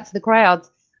like that to the crowd.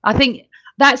 I think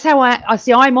that's how I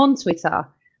see. I'm on Twitter.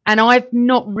 And I've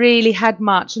not really had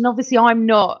much. And obviously I'm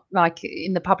not like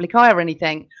in the public eye or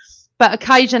anything. But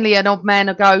occasionally an odd man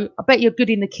will go, I bet you're good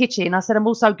in the kitchen. I said, I'm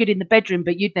also good in the bedroom,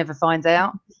 but you'd never find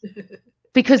out.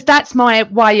 Because that's my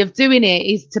way of doing it,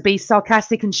 is to be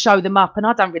sarcastic and show them up. And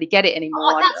I don't really get it anymore.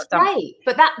 Oh, that's great.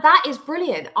 But that is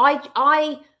brilliant.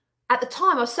 I at the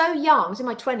time, I was so young. I was in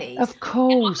my 20s. Of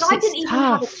course, I didn't even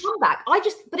have a comeback.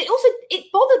 It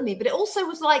bothered me. But it also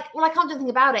was like, well, I can't do anything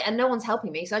about it, and no one's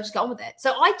helping me, so I just got on with it.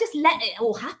 So I just let it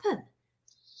all happen.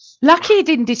 Lucky it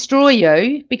didn't destroy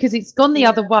you, because it's gone the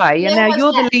other way, and now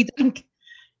you're the lead.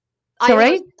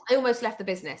 Sorry, I almost left the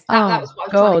business. That was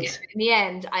what I was trying to get. In the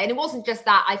end, and it wasn't just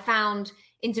that. I found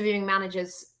interviewing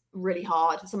managers really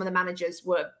hard. Some of the managers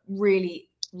were really,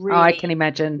 really, I can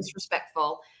imagine,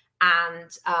 disrespectful.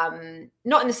 And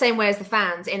not in the same way as the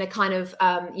fans, in a kind of,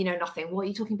 nothing. What are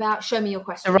you talking about? Show me your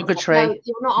questions. Derogatory. No,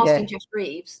 you're not asking Jeff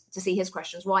Reeves to see his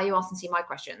questions. Why are you asking to see my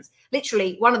questions?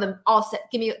 Literally, one of them asked,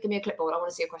 give me a clipboard. I want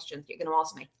to see a question you're going to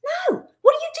ask me. No,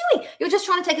 what are you doing? You're just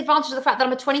trying to take advantage of the fact that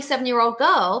I'm a 27-year-old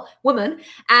woman,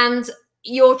 and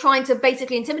you're trying to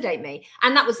basically intimidate me.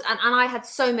 And that was, and I had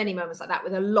so many moments like that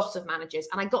with a lot of managers.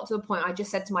 And I got to a point, I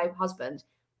just said to my husband,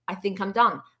 I think I'm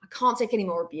done. I can't take any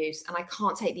more abuse, and I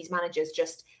can't take these managers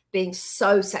just being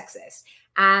so sexist.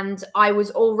 And I was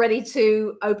all ready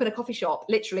to open a coffee shop,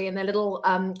 literally in the little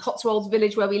Cotswolds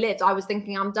village where we lived. I was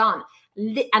thinking I'm done.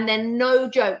 And then, no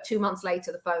joke, 2 months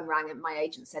later, the phone rang and my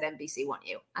agent said, NBC want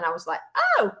you. And I was like,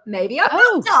 oh, maybe I'm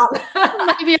not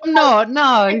done. Maybe I'm not, no.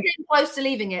 I came close to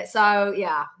leaving it. So,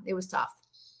 yeah, it was tough.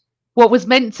 What was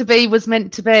meant to be was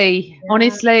meant to be. Yeah.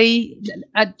 Honestly,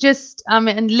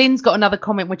 and Lynn's got another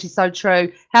comment, which is so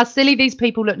true. How silly these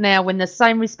people look now, when the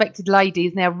same respected lady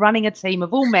is now running a team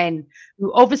of all men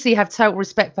who obviously have total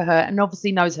respect for her and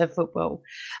obviously knows her football.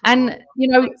 And,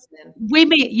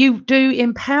 women, you do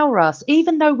empower us,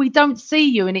 even though we don't see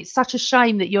you. And it's such a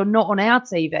shame that you're not on our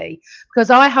TV, because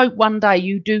I hope one day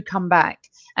you do come back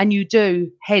and you do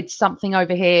head something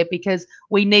over here, because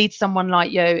we need someone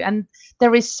like you. And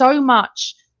there is so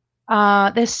much,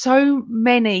 there's so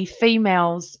many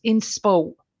females in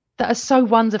sport that are so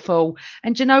wonderful.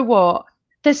 And you know what?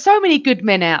 There's so many good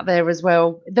men out there as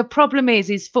well. The problem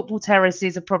is football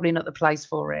terraces are probably not the place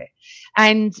for it.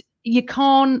 And you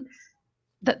can't,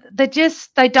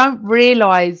 they don't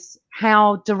realise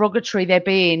how derogatory they're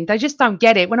being. They just don't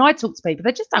get it. When I talk to people,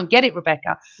 they just don't get it,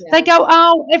 Rebecca. Yeah. They go,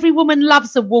 oh, every woman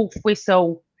loves a wolf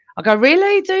whistle. I go,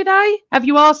 really? Do they? Have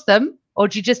you asked them? Or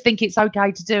do you just think it's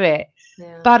okay to do it?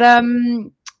 Yeah. But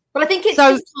I think it's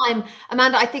just time,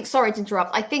 Amanda. I think, sorry to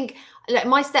interrupt. I think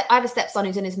I have a stepson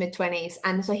who's in his mid-20s,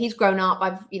 and so he's grown up.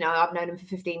 I've known him for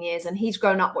 15 years, and he's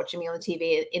grown up watching me on the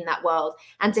TV in that world.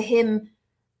 And to him,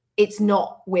 it's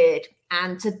not weird.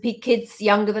 And to kids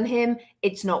younger than him,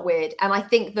 it's not weird. And I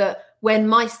think that when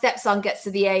my stepson gets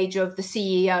to the age of the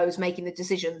CEOs making the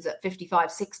decisions at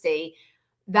 55, 60,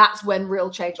 that's when real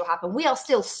change will happen. We are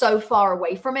still so far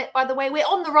away from it, by the way. We're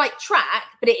on the right track,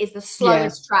 but it is the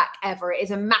slowest track ever. It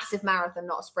is a massive marathon,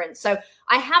 not a sprint. So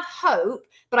I have hope,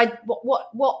 but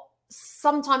what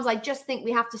sometimes I just think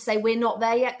we have to say, we're not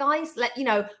there yet, guys.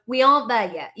 We aren't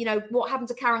there yet. What happened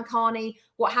to Karen Carney?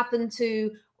 What happened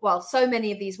to, so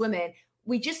many of these women?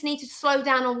 We just need to slow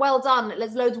down on well done.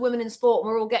 There's loads of women in sport.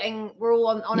 And we're all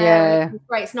on air. It's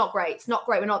great. It's not great. It's not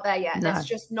great. We're not there yet. No. Let's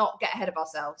just not get ahead of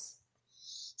ourselves.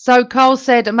 So Carl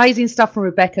said, amazing stuff from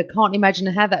Rebecca. Can't imagine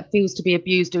how that feels to be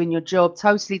abused doing your job.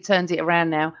 Totally turns it around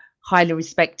now. highly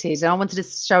respected. And I wanted to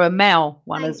show a male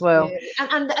one Thank as well. you.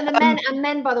 And the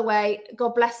men, by the way,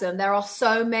 God bless them. There are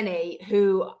so many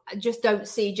who just don't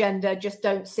see gender, just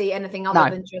don't see anything other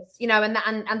than just, you know,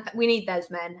 and we need those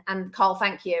men. And Carl,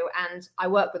 thank you. And I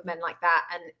work with men like that.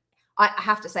 And I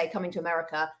have to say, coming to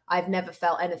America, I've never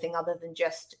felt anything other than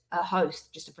just a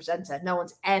host, just a presenter. No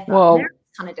one's ever. Well,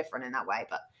 it's kind of different in that way,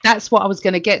 but that's what I was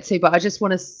going to get to. But I just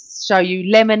want to show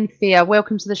you Lemon Fear.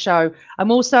 Welcome to the show.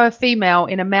 I'm also a female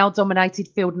in a male-dominated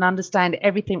field and understand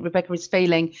everything Rebecca is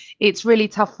feeling. It's really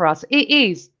tough for us. It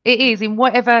is in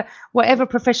whatever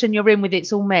profession you're in with.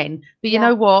 It's all men. But you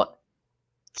know what?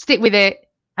 Stick with it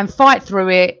and fight through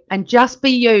it and just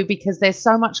be you, because there's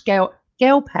so much girl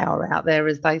power out there,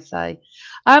 as they say.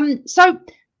 So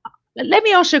let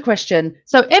me ask you a question.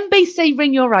 So NBC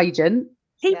ring your agent.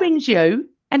 He rings you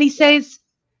and he says,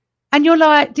 and you're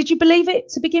like, did you believe it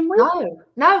to begin with?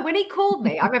 No. When he called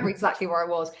me, I remember exactly where I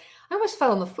was. I almost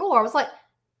fell on the floor. I was like,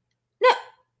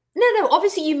 no.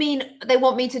 Obviously, you mean they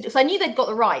want me to do. So I knew they'd got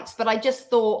the rights, but I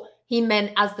just thought he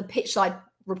meant as the pitch side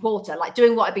reporter, like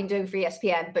doing what I've been doing for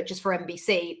ESPN, but just for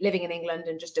NBC, living in England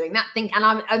and just doing that thing. And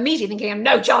I'm immediately thinking,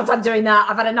 no chance I'm doing that.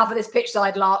 I've had enough of this pitch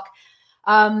side lark.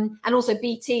 And also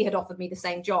BT had offered me the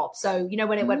same job. So, you know,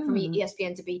 when it went from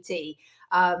ESPN to BT,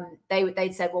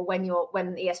 they'd said, well, when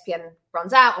ESPN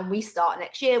runs out and we start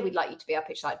next year, we'd like you to be our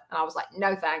pitch side. And I was like,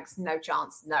 no, thanks. No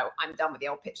chance. No, I'm done with the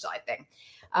old pitch side thing.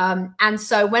 And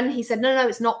so when he said, no,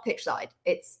 it's not pitch side,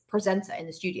 it's presenter in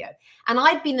the studio. And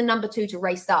I'd been the number 2 to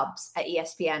Ray Stubbs at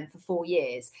ESPN for 4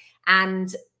 years.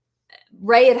 And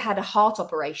Ray had a heart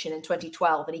operation in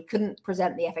 2012 and he couldn't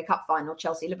present the FA Cup final,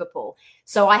 Chelsea-Liverpool.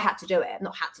 So I had to do it.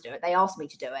 Not had to do it. They asked me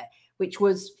to do it, which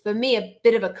was for me a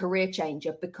bit of a career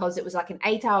changer, because it was like an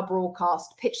 8-hour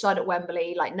broadcast, pitch side at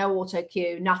Wembley, like no auto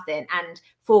cue, nothing. And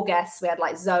 4 guests. We had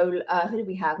like Zoe, who did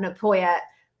we have? No, Poyet,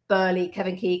 Burley,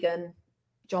 Kevin Keegan,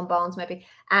 John Barnes maybe.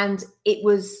 And it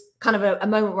was kind of a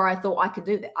moment where I thought I could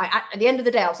do that. At the end of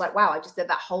the day, I was like, wow, I just did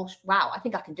that whole, I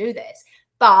think I can do this.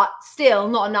 But still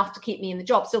not enough to keep me in the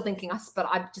job. Still thinking, but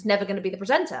I'm just never going to be the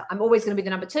presenter. I'm always going to be the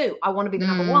number 2. I want to be the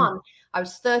number 1. I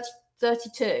was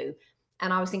 32.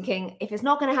 And I was thinking, if it's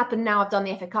not going to happen now, I've done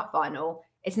the FA Cup final,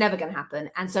 it's never going to happen.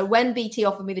 And so when BT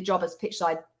offered me the job as pitch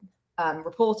side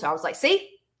reporter, I was like, see,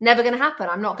 never going to happen.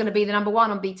 I'm not going to be the number 1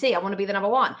 on BT. I want to be the number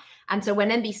 1. And so when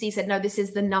NBC said, no, this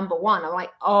is the number 1, I'm like,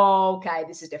 oh, okay,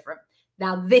 this is different.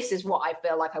 Now this is what I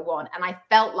feel like I want. And I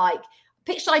felt like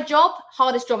pitch side job,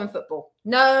 hardest job in football.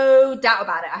 No doubt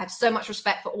about it. I have so much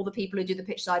respect for all the people who do the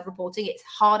pitch side reporting. It's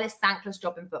hardest, thankless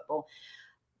job in football.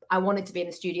 I wanted to be in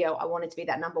the studio. I wanted to be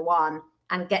that number 1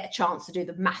 and get a chance to do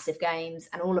the massive games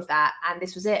and all of that. And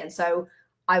this was it. And so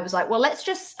I was like, well, let's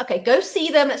just, go see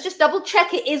them. Let's just double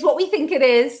check it is what we think it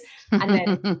is. And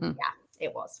then,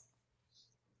 it was.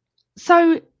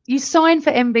 So you signed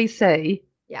for NBC.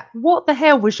 Yeah. What the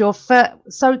hell was your first?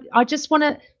 So I just want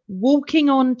to, walking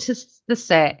on to the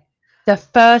set, the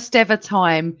first ever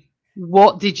time,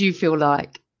 what did you feel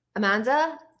like?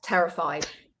 Amanda, terrified.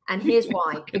 And here's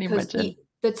why. Because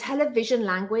the television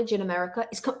language in America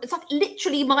it's like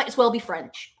literally might as well be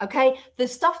French. Okay. The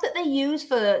stuff that they use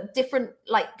for different,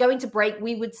 like going to break,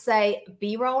 we would say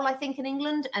B-roll, I think in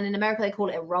England, and in America, they call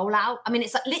it a rollout. I mean,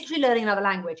 it's like literally learning another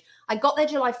language. I got there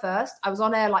July 1st. I was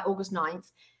on air like August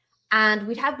 9th. And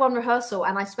we'd had one rehearsal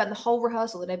and I spent the whole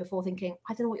rehearsal the day before thinking,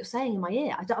 I don't know what you're saying in my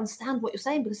ear. I don't understand what you're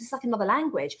saying because it's like another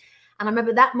language. And I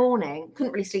remember that morning,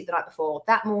 couldn't really sleep the night before,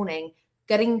 that morning,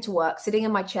 getting to work, sitting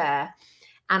in my chair.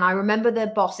 And I remember the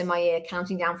boss in my ear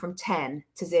counting down from 10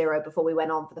 to 0 before we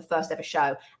went on for the first ever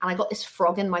show. And I got this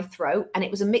frog in my throat and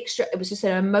it was a mixture. It was just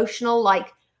an emotional,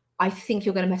 like, I think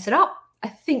you're going to mess it up. I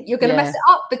think you're going to mess it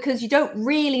up because you don't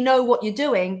really know what you're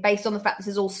doing based on the fact this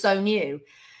is all so new.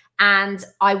 And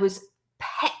I was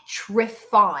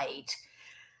petrified,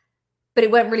 but it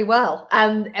went really well.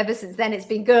 And ever since then, it's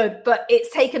been good. But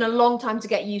it's taken a long time to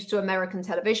get used to American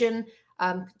television.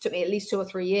 Took me at least 2 or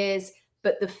 3 years.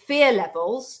 But the fear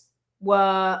levels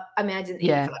were, I mean, I didn't eat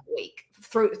for like a week,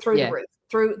 through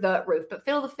the roof. But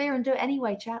feel the fear and do it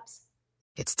anyway, chaps.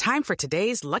 It's time for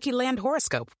today's Lucky Land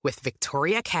horoscope with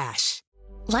Victoria Cash.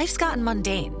 Life's gotten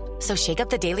mundane, so shake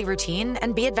up the daily routine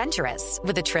and be adventurous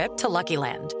with a trip to Lucky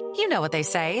Land. You know what they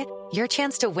say, your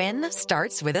chance to win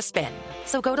starts with a spin.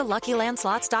 So go to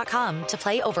LuckyLandSlots.com to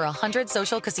play over 100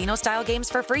 social casino-style games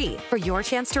for free for your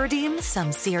chance to redeem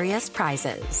some serious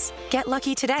prizes. Get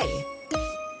lucky today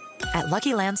at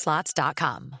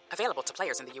LuckyLandSlots.com. Available to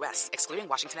players in the U.S., excluding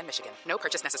Washington and Michigan. No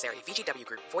purchase necessary. VGW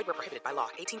Group. Void where prohibited by law.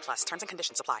 18+. Terms and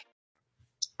conditions apply.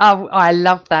 Oh, I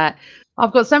love that.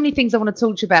 I've got so many things I want to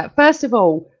talk to you about. First of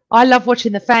all, I love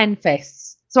watching the fan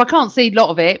fests. So I can't see a lot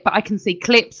of it, but I can see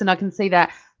clips and I can see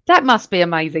that. That must be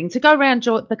amazing to go around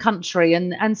the country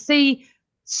and see,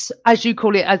 as you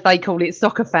call it, as they call it,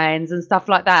 soccer fans and stuff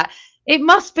like that. It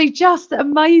must be just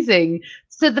amazing.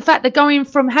 So the fact that going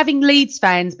from having Leeds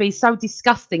fans be so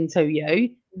disgusting to you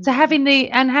to having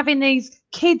these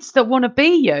kids that want to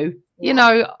be you, you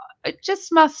know, it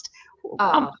just must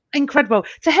incredible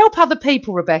to help other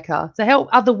people, Rebecca, to help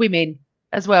other women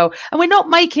as well. And we're not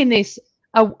making this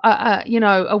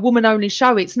a woman only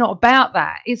show. It's not about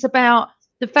that. It's about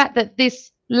the fact that this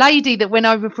lady that went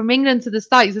over from England to the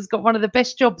States has got one of the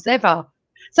best jobs ever.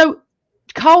 So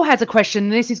Carl has a question,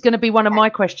 and this is going to be one of my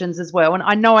questions as well. And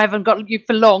I know I haven't got you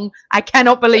for long. I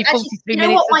cannot believe 42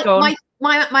 minutes has gone.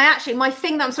 My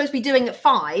thing that I'm supposed to be doing at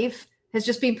 5 has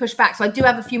just been pushed back. So I do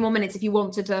have a few more minutes if you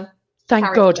wanted to.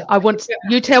 Thank God.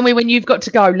 You tell me when you've got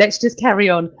to go. Let's just carry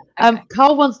on. Okay.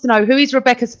 Carl wants to know, who is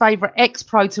Rebecca's favourite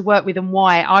ex-pro to work with and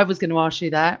why? I was going to ask you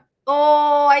that.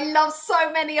 Oh, I love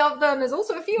so many of them. There's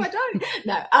also a few I don't.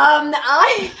 No,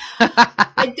 I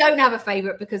don't have a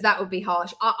favourite because that would be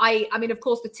harsh. I mean, of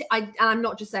course, and I'm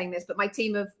not just saying this, but my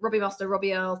team of Robbie Mustoe,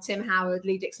 Robbie Earle, Tim Howard,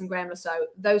 Lee Dixon, Graham Lasso,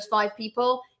 those 5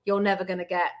 people, you're never going to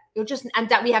get.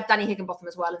 And we have Danny Higginbotham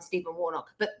as well and Stephen Warnock.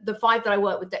 But the 5 that I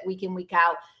work with week in, week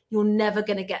out, you're never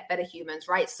going to get better humans,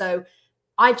 right? So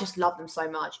I just love them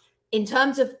so much. In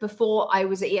terms of before I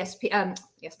was at ESPN,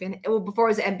 or before I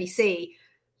was at NBC,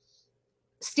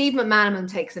 Steve McManaman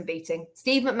takes some beating.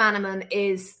 Steve McManaman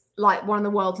is like one of the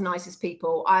world's nicest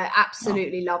people. I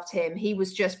absolutely loved him. He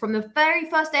was just, from the very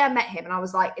first day I met him, and I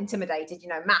was like intimidated,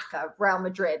 Macca, Real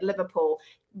Madrid, Liverpool,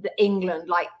 England,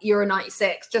 like Euro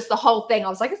 96, just the whole thing. I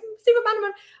was like, Steve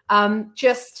McManaman.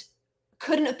 Just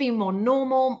couldn't have been more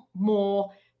normal,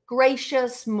 more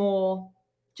gracious, more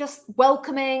just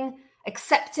welcoming,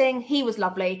 accepting. He was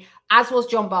lovely, as was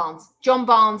John Barnes. John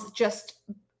Barnes, just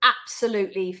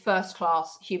absolutely first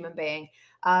class human being.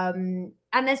 And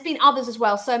there's been others as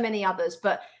well, so many others,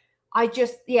 but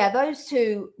those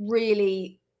 2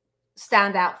 really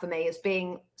stand out for me as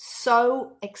being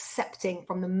so accepting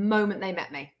from the moment they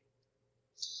met me.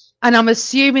 And I'm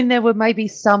assuming there were maybe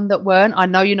some that weren't. I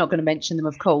know you're not going to mention them,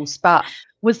 of course, but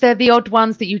was there the odd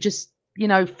ones that you just,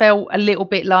 felt a little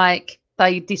bit like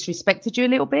they disrespected you a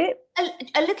little bit?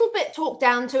 A little bit talked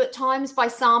down to at times by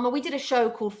Sama. We did a show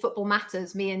called Football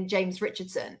Matters, me and James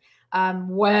Richardson,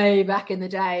 way back in the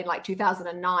day, like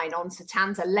 2009, on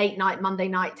Setanta, late night, Monday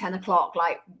night, 10 o'clock,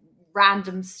 like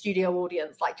random studio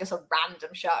audience, like just a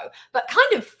random show, but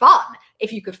kind of fun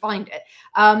if you could find it.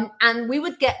 And we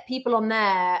would get people on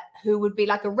there who would be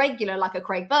like a regular, like a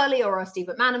Craig Burley or a Steve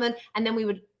McManaman, and then we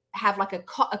would have like a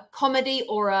comedy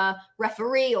or a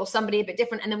referee or somebody a bit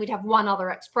different, and then we'd have one other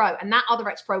ex-pro, and that other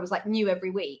ex-pro was like new every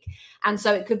week. And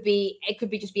so it could be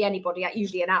just be anybody,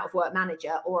 usually an out-of-work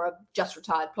manager or a just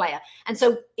retired player. And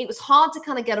so it was hard to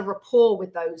kind of get a rapport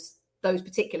with those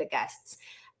particular guests.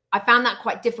 I found that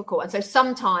quite difficult. And so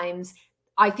sometimes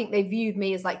I think they viewed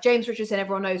me as like James Richardson.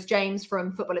 Everyone knows James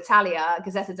from Football Italia,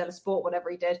 Gazzetta dello Sport, whatever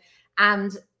he did.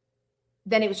 And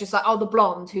then it was just like, the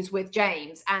blonde who's with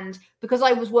James. And because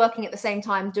I was working at the same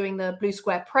time doing the Blue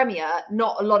Square premiere,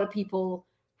 not a lot of people,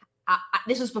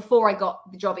 this was before I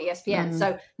got the job at ESPN.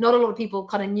 So not a lot of people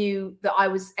kind of knew that I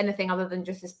was anything other than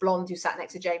just this blonde who sat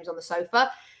next to James on the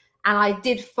sofa. And I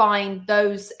did find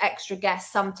those extra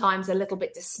guests sometimes a little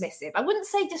bit dismissive. I wouldn't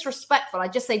say disrespectful.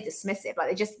 I'd just say dismissive. Like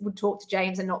they just would talk to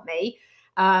James and not me.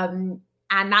 And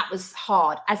that was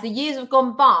hard. As the years have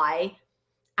gone by,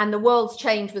 and the world's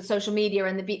changed with social media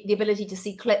and the ability to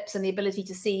see clips and the ability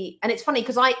to see. And it's funny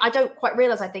because I don't quite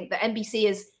realize, I think, that NBC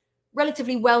is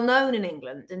relatively well known in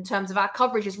England in terms of our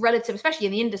coverage is relative, especially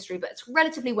in the industry, but it's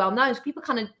relatively well known. So people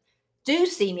kind of do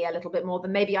see me a little bit more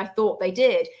than maybe I thought they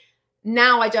did.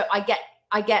 Now I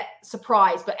get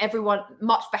surprised, but everyone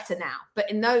much better now.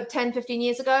 But in those 10, 15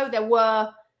 years ago, there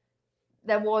were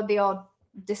the odd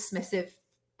dismissive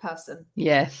person.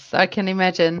 Yes, I can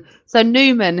imagine. So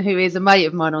Newman, who is a mate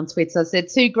of mine on Twitter, said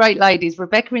 2 great ladies.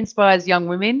 Rebecca inspires young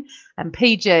women, and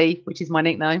PG, which is my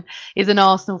nickname, is an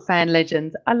Arsenal fan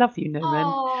legend. I love you, Newman.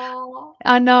 Aww.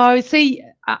 I know. See,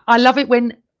 I love it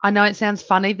when, I know it sounds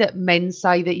funny that men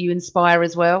say that you inspire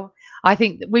as well. I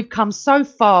think that we've come so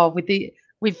far with the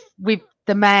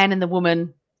man and the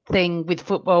woman thing with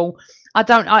football.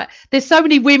 There's so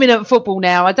many women at football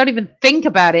now. I don't even think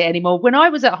about it anymore. When I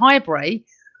was at Highbury,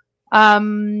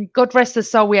 God rest her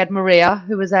soul, we had Maria,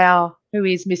 who is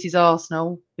Mrs.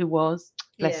 Arsenal,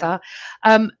 bless her.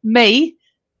 Me,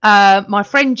 my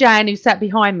friend Jan, who sat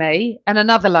behind me, and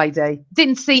another lady.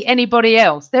 Didn't see anybody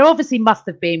else. There obviously must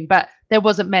have been, but there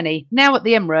wasn't many. Now at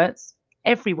the Emirates,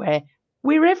 everywhere,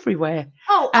 we're everywhere.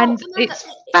 Amanda, It's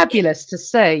fabulous to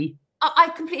see.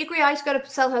 I completely agree. I used to go to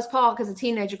Selhurst Park as a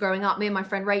teenager growing up, me and my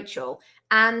friend Rachel.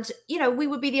 And, we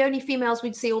would be the only females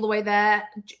we'd see all the way there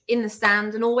in the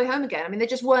stand and all the way home again. I mean, there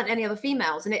just weren't any other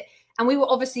females. And we were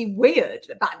obviously weird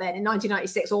back then in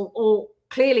 1996, or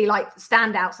clearly like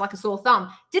standouts, like a sore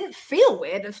thumb. Didn't feel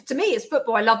weird. To me, it's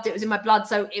football. I loved it. It was in my blood.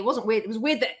 So it wasn't weird. It was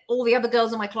weird that all the other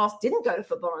girls in my class didn't go to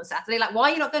football on a Saturday. Like, why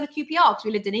are you not going to QPR? Because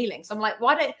we lived in Ealing. So I'm like,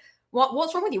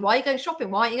 what's wrong with you? Why are you going shopping?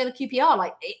 Why aren't you going to QPR?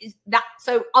 Like, is that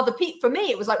so? Other people, for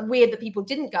me, it was like weird that people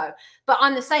didn't go. But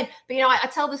I'm the same. But I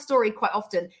tell this story quite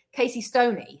often. Casey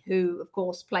Stoney, who of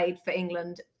course played for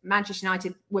England, Manchester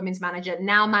United women's manager,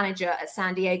 now manager at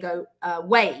San Diego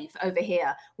Wave over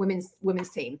here, women's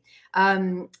team.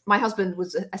 My husband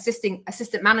was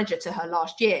assistant manager to her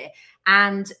last year,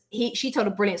 and she told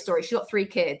a brilliant story. She got 3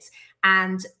 kids,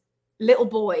 and little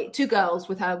boy, 2 girls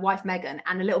with her wife Megan,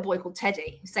 and a little boy called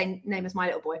Teddy, same name as my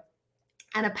little boy.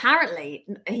 And apparently,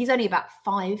 he's only about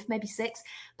 5, maybe 6.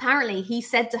 Apparently, he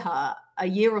said to her a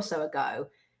year or so ago,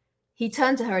 he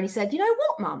turned to her and he said, "You know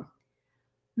what, Mum?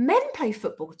 Men play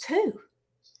football too."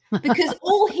 Because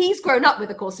all he's grown up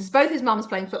with, of course, is both his mums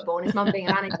playing football and his mum being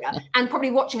a manager and probably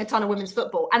watching a ton of women's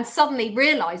football and suddenly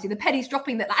realizing the penny's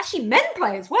dropping that actually men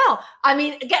play as well. I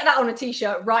mean, get that on a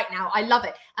t-shirt right now. I love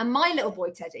it. And my little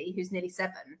boy, Teddy, who's nearly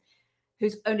 7,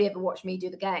 who's only ever watched me do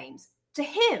the games, to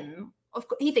him, of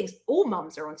course, he thinks all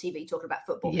mums are on TV talking about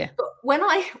football. Yeah. But when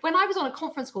I was on a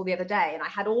conference call the other day and I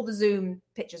had all the Zoom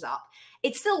pictures up,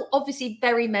 it's still obviously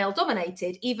very male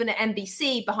dominated, even at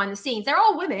NBC behind the scenes. There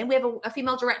are women. We have a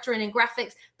female director in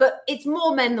graphics, but it's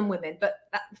more men than women. But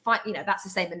that's the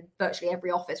same in virtually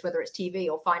every office, whether it's TV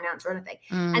or finance or anything.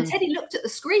 And Teddy looked at the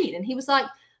screen and he was like,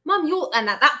 "Mum, and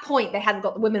at that point they hadn't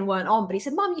got the women weren't on, but he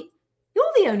said, "Mum, you're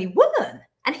the only woman."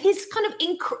 And his kind of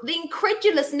the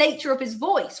incredulous nature of his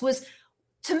voice was,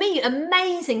 to me,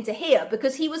 amazing to hear,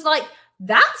 because he was like,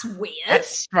 "That's weird.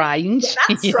 That's strange." Yeah,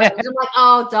 that's strange. I'm like,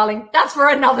 "Oh, darling, that's for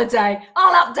another day.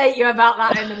 I'll update you about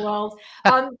that in the world."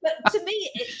 But to me,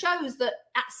 it shows that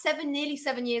at nearly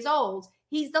 7 years old,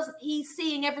 he's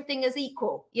seeing everything as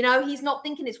equal. He's not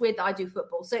thinking it's weird that I do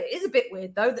football. So it is a bit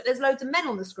weird, though, that there's loads of men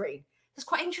on the screen. It's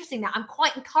quite interesting that I'm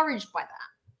quite encouraged by that.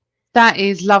 That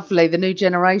is lovely. The new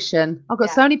generation. I've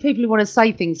got so many people who want to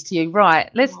say things to you.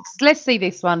 Right. Let's see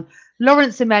this one.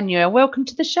 Lawrence Emmanuel, welcome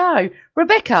to the show.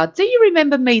 Rebecca, do you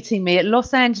remember meeting me at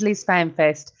Los Angeles Fan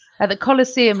Fest at the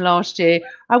Coliseum last year?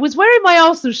 I was wearing my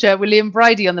Arsenal shirt with Liam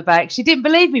Brady on the back. She didn't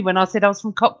believe me when I said I was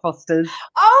from Cockfosters.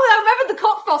 Oh, I remember the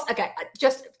Cockfosters. Okay,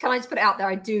 can I just put it out there?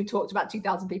 I do talk to about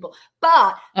 2,000 people.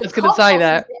 But I was going to say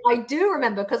that. I do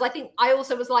remember, because I think I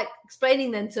also was like explaining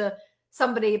then to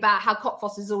somebody about how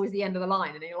Cockfosters is always the end of the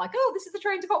line, and you're like, "Oh, this is the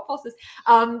train to Cockfosters."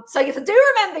 So yes, I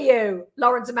do remember you,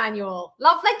 Lawrence Emmanuel.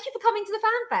 Love, thank you for coming to the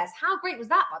Fan Fest. How great was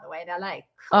that, by the way, in LA?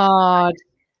 Oh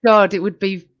God, it would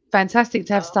be fantastic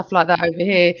to have stuff like that over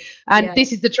here. And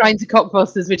this is the train to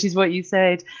Cockfosters, which is what you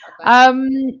said.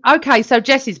 Okay, so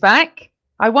Jess is back.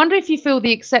 I wonder if you feel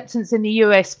the acceptance in the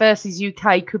US versus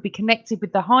UK could be connected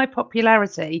with the high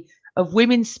popularity of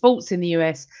women's sports in the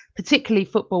US, particularly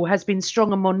football, has been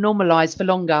strong and more normalized for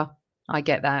longer. I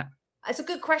get that. It's a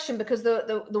good question, because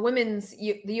the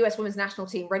US women's national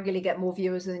team regularly get more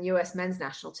viewers than the US men's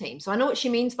national team. So I know what she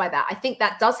means by that. I think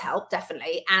that does help,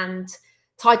 definitely. And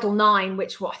Title IX,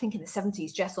 which I think in the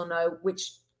 70s, Jess or no,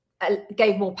 which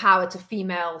gave more power to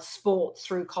female sports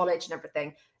through college and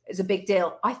everything, is a big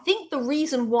deal. I think the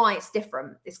reason why it's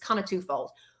different is kind of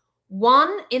twofold.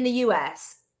 One, in the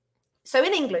US, so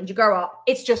in England, you grow up,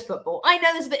 it's just football. I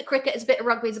know there's a bit of cricket, it's a bit of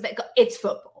rugby, it's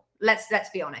football. Let's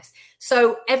be honest.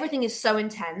 So everything is so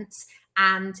intense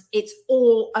and it's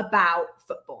all about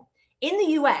football. In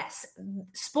the US,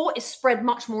 sport is spread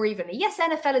much more evenly. Yes,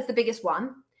 NFL is the biggest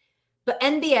one, but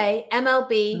NBA,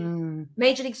 MLB,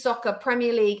 Major League Soccer,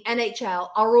 Premier League, NHL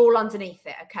are all underneath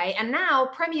it, okay? And now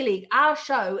Premier League, our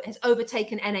show, has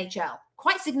overtaken NHL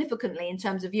quite significantly in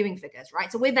terms of viewing figures,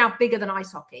 right? So we're now bigger than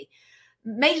ice hockey.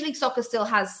 Major League Soccer still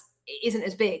isn't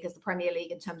as big as the Premier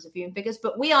League in terms of viewing figures,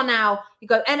 but we are now, you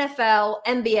go NFL,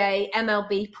 NBA,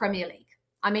 MLB, Premier League.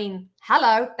 I mean,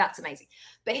 hello, that's amazing.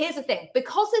 But here's the thing,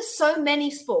 because there's so many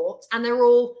sports and they're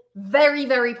all very,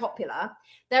 very popular,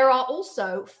 there are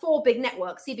also 4 big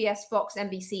networks, CBS, Fox,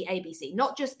 NBC, ABC,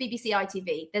 not just BBC,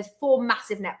 ITV. There's 4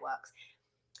 massive networks,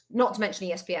 not to mention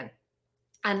ESPN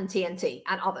and TNT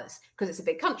and others, because it's a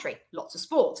big country, lots of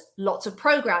sports, lots of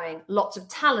programming, lots of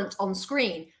talent on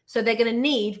screen. So they're going to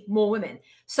need more women.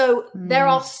 So there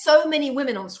are so many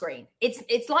women on screen.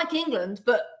 It's like England,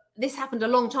 but this happened a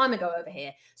long time ago over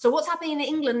here. So what's happening in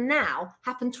England now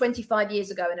happened 25 years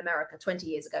ago in America, 20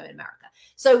 years ago in America.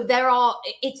 So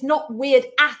it's not weird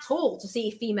at all to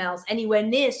see females anywhere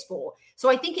near sport. So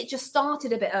I think it just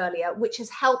started a bit earlier, which has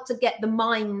helped to get the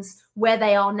minds where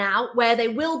they are now, where they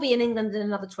will be in England in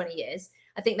another 20 years.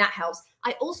 I think that helps.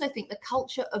 I also think the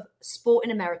culture of sport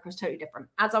in America is totally different.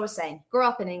 As I was saying, grew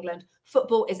up in England,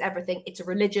 football is everything. It's a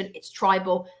religion, it's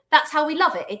tribal. That's how we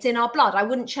love it. It's in our blood. I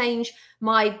wouldn't change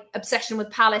my obsession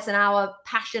with Palace and our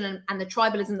passion and the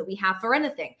tribalism that we have for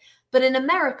anything. But in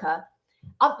America,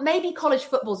 maybe college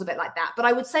football's a bit like that. But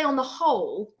I would say on the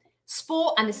whole,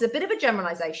 sport, and this is a bit of a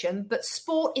generalization, but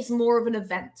sport is more of an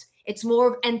event. It's more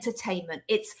of entertainment.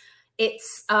 It's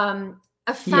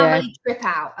a family trip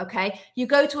out. Okay. You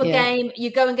go to a game,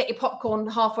 you go and get your popcorn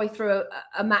halfway through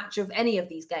a match of any of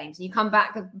these games, and you come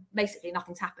back, basically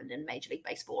nothing's happened in Major League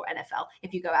Baseball or NFL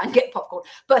if you go out and get popcorn.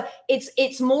 But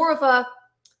it's more of a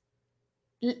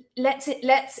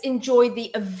let's enjoy the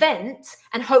event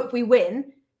and hope we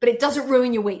win, but it doesn't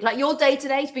ruin your week. Like your day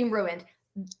today has been ruined.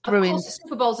 Of course, the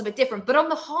Super Bowl's a bit different, but on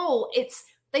the whole,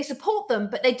 they support them,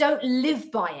 but they don't live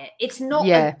by it. It's not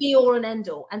a be all and end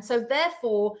all. And so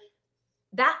therefore,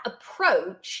 that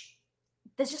approach,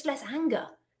 there's just less anger.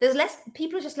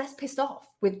 People are just less pissed off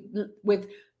with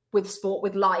sport,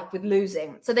 with life, with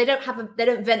losing. So they don't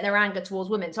vent their anger towards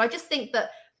women. So I just think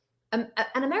that and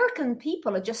American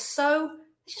people are just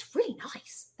really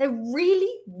nice. They're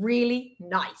really, really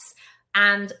nice.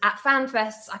 And at fan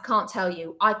fests, I cannot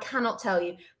tell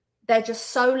you, they're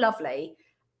just so lovely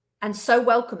and so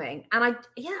welcoming. And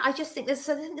I just think there's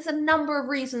a number of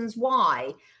reasons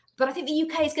why. But I think the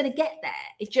UK is going to get there.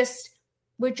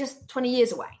 We're just 20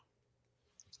 years away.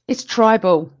 It's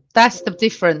tribal. That's the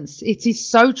difference. It is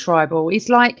so tribal. It's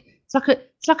like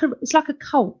a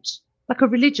cult, like a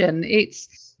religion. It's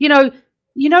like,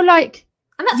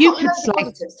 and that's you could slag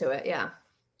positives to it. Yeah,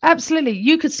 absolutely.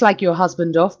 You could slag your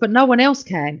husband off, but no one else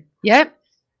can. Yeah.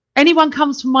 Anyone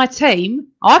comes from my team,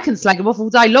 I can slag them off all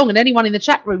day long, and anyone in the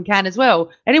chat room can as well.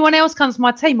 Anyone else comes from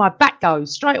my team, my back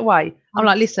goes straight away. I'm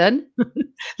like, listen,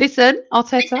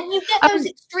 Arteta. And you get those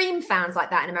extreme fans like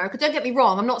that in America. Don't get me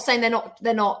wrong. I'm not saying they're not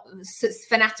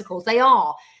fanaticals. They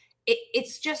are.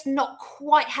 It's just not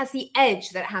quite has the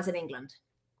edge that it has in England.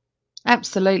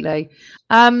 Absolutely.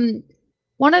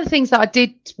 One of the things that I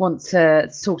did want to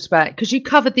talk about, because you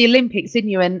covered the Olympics, didn't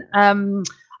you? And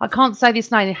I can't say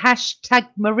this name.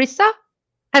 #Marissa.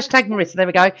 #Marissa. There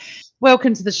we go.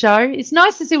 Welcome to the show. It's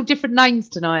nice to see all different names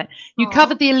tonight. You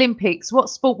covered the Olympics.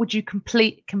 What sport would you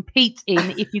compete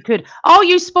in if you could? Are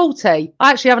you sporty?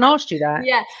 I actually haven't asked you that.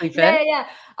 Yeah.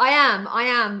 I am.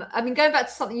 I mean, going back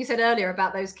to something you said earlier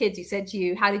about those kids who said to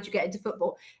you, how did you get into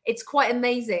football? It's quite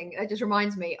amazing. It just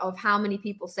reminds me of how many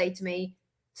people say to me,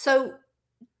 so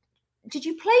did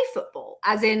you play football?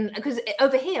 As in, because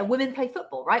over here, women play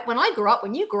football, right? When you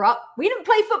grew up, we didn't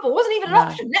play football. It wasn't even an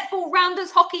option. Netball, rounders,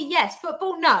 hockey, yes.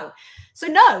 Football, no. So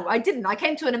no, I didn't. I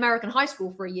came to an American high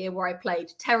school for a year where I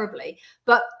played terribly,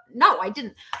 but no, I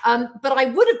didn't. But I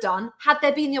would have done had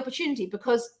there been the opportunity,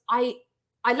 because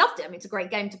I loved it. I mean, it's a great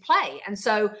game to play. And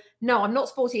so, no, I'm not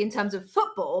sporty in terms of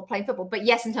playing football, but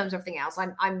yes, in terms of everything else.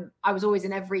 I was always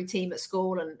in every team at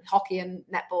school, and hockey and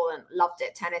netball, and loved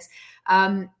it, tennis.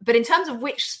 But in terms of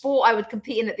which sport I would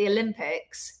compete in at the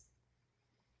Olympics,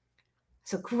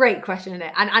 it's a great question, isn't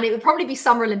it? And it would probably be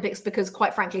Summer Olympics, because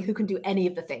quite frankly, who can do any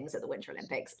of the things at the Winter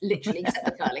Olympics? Literally, except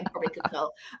the curling, probably could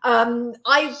curl.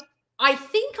 I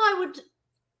think I would.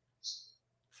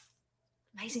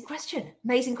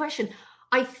 Amazing question.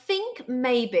 I think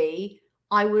maybe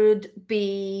I would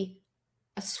be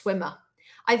a swimmer.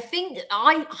 I think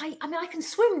I mean, I can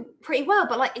swim pretty well,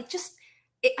 but like I just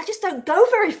don't go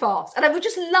very fast. And I would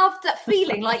just love that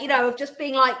feeling, like, of just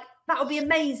being like, that would be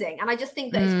amazing. And I just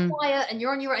think that it's quiet, and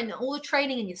you're on your own, and all the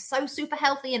training, and you're so super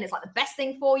healthy, and it's like the best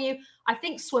thing for you. I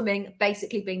think swimming,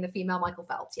 basically being the female Michael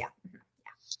Phelps. Yeah.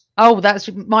 Oh,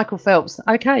 that's Michael Phelps.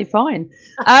 Okay, fine.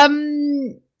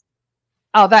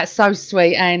 Oh, that's so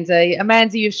sweet, Andy.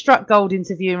 Amanda, you've struck gold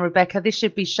interviewing Rebecca. This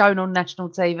should be shown on national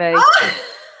TV.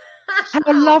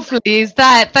 How lovely is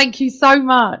that? Thank you so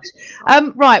much.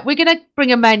 Right, we're going to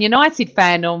bring a Man United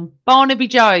fan on. Barnaby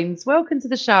Jones, welcome to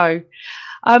the show.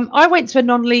 I went to a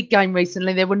non-league game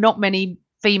recently. There were not many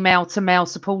female to male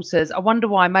supporters. I wonder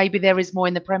why. Maybe there is more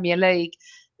in the Premier League.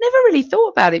 Never really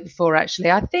thought about it before,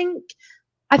 actually. I think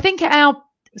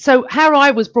so how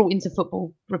I was brought into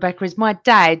football, Rebecca, is my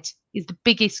dad is the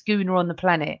biggest gooner on the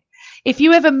planet. If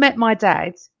you ever met my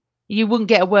dad, you wouldn't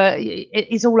get a word.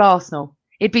 It's all Arsenal.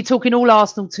 He'd be talking all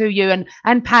Arsenal to you,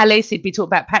 and Palace. He'd be talking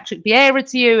about Patrick Vieira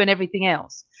to you and everything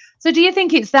else. So do you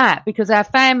think it's that? Because our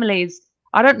families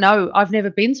I don't know. I've never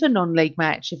been to a non-league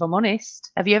match, if I'm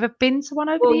honest. Have you ever been to one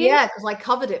over the years? Yeah, because I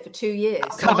covered it for 2 years.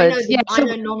 So Covered, I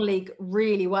know non-league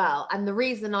really well. And the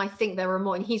reason I think there are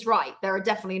more, and he's right, there are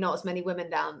definitely not as many women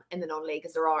down in the non-league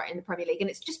as there are in the Premier League. And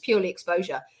it's just purely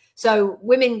exposure. So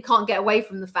women can't get away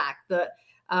from the fact that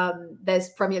there's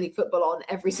Premier League football on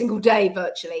every single day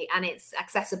virtually, and it's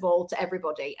accessible to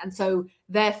everybody. And so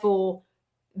therefore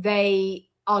they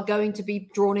are going to be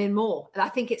drawn in more. And I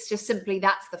think it's just simply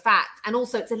that's the fact. And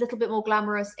also it's a little bit more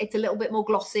glamorous. It's a little bit more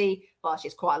glossy. Well, actually,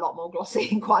 it's quite a lot more glossy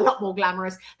and quite a lot more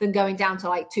glamorous than going down to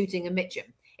like Tooting and Mitcham.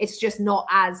 It's just not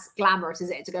as glamorous, is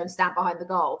it, to go and stand behind the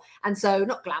goal. And so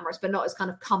not glamorous, but not as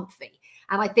kind of comfy.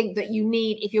 And I think that you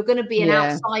need, if you're going to be an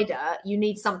outsider, you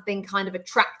need something kind of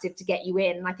attractive to get you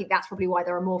in. And I think that's probably why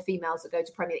there are more females that go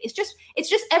to Premier League. It's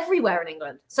just everywhere in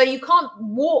England. So you can't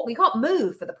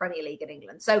move for the Premier League in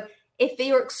England. So if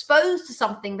you're exposed to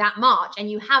something that much and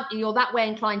you're that way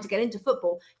inclined to get into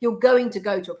football, you're going to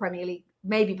go to a Premier League,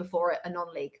 maybe before a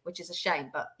non-league, which is a shame.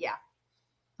 But yeah.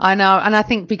 I know. And I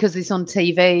think because it's on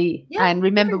TV and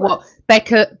remember what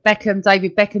David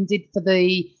Beckham did for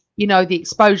the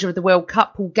exposure of the World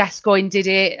Cup. Paul Gascoigne did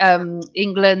it,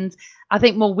 England. I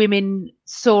think more women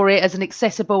saw it as an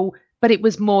accessible, but it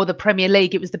was more the Premier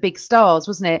League. It was the big stars,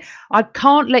 wasn't it? I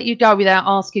can't let you go without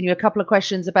asking you a couple of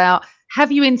questions about,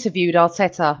 have you interviewed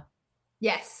Arteta?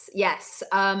 Yes.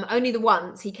 Only the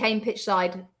once. He came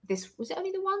pitchside. Was it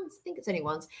only the once? I think it's only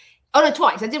once. Oh, no,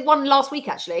 twice. I did one last week,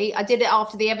 actually. I did it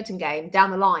after the Everton game, down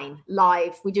the line,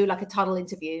 live. We do like a tunnel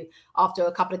interview after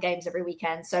a couple of games every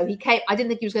weekend. So he came, I didn't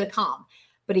think he was going to come,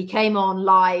 but he came on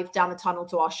live down the tunnel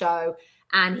to our show.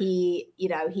 And he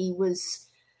was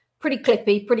pretty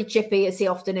clippy, pretty chippy, as he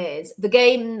often is. The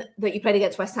game that you played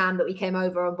against West Ham that we came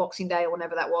over on Boxing Day or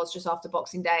whenever that was, just after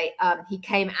Boxing Day, he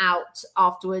came out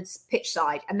afterwards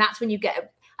pitchside. And that's when you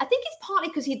get I think it's partly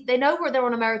because they know they're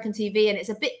on American TV and it's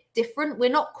a bit different. We're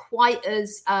not quite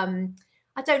as, I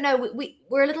don't know,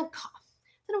 we're a little,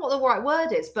 I don't know what the right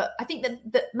word is, but I think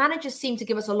that managers seem to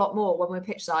give us a lot more when we're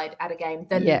pitchside at a game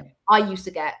than I used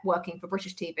to get working for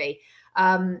British TV.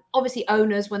 Obviously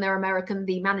owners, when they're American,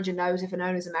 the manager knows if an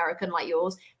owner's American like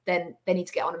yours, then they need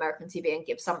to get on American TV and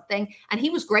give something. And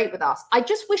he was great with us. I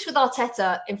just wish with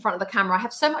Arteta in front of the camera, I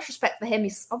have so much respect for him.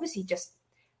 He's obviously just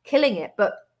killing it,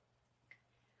 but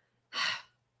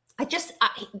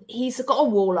he's got a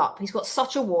wall up. He's got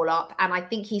such a wall up. And I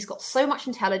think he's got so much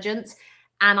intelligence.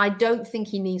 And I don't think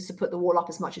he needs to put the wall up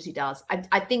as much as he does.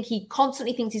 I think he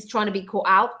constantly thinks he's trying to be caught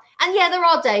out. And yeah, there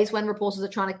are days when reporters are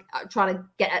trying to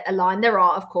get a line. There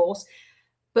are, of course.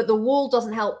 But the wall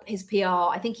doesn't help his PR.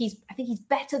 I think he's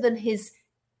better than his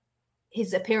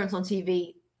appearance on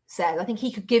TV says. I think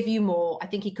he could give you more. I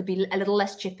think he could be a little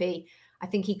less chippy. I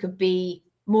think he could be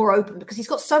more open because he's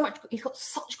got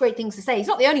such great things to say. He's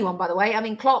not the only one, by the way. I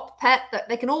mean, Klopp, Pep,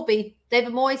 they can all be,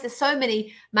 David Moyes. There's so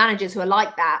many managers who are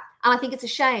like that. And I think it's a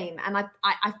shame. And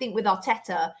I think with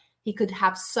Arteta, he could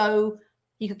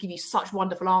give you such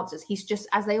wonderful answers. He's just,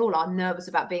 as they all are, nervous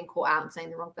about being caught out and saying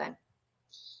the wrong thing.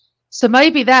 So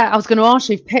maybe I was going to ask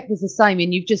you if Pep was the same,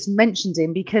 and you've just mentioned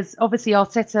him because obviously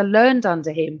Arteta learned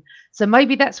under him. So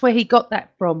maybe that's where he got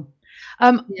that from.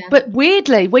 But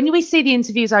weirdly, when we see the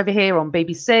interviews over here on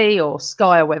BBC or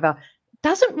Sky or whatever, it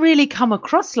doesn't really come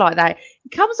across like that.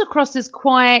 It comes across as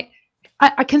quite,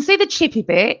 I can see the chippy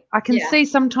bit. I can see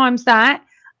sometimes that.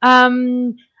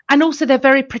 And also they're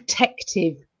very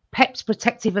protective. Pep's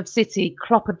protective of City,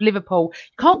 Klopp of Liverpool.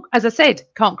 Can't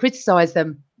criticise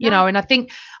them, you know. And I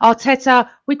think Arteta,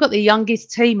 we've got the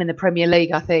youngest team in the Premier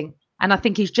League, I think. And I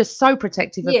think he's just so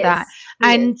protective of that.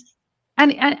 And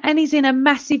he's in a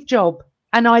massive job.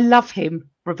 And I love him,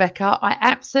 Rebecca. I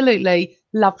absolutely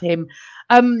love him.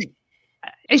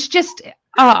 It's just,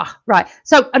 right.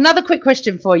 So another quick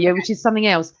question for you, which is something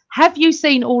else. Have you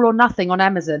seen All or Nothing on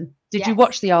Amazon? Did you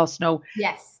watch the Arsenal?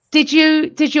 Yes. Did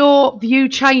your view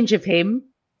change of him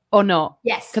or not?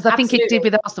 Yes. Because I think it did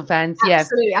with Arsenal fans.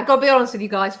 Absolutely. I've got to be honest with you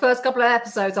guys. First couple of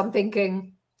episodes, I'm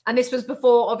thinking, and this was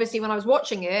before, obviously, when I was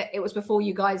watching it was before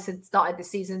you guys had started this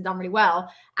season and done really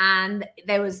well. And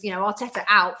there was, Arteta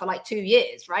out for like 2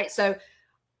 years, right? So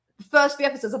the first few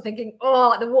episodes, I'm thinking,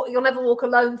 like the You'll Never Walk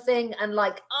Alone thing. And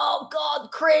like, oh God,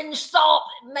 cringe, stop.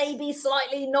 Maybe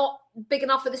slightly not big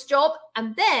enough for this job.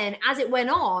 And then as it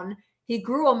went on, he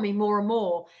grew on me more and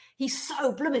more. He's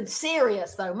so blooming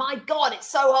serious, though. My God, it's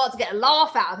so hard to get a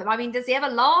laugh out of him. I mean, does he ever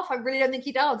laugh? I really don't think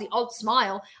he does. The odd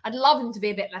smile. I'd love him to be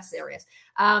a bit less serious.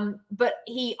 But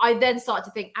I then started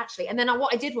to think, actually, and then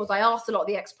what I did was I asked a lot of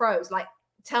the ex-pros, like,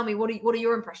 tell me, what are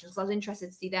your impressions? I was interested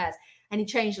to see theirs. And he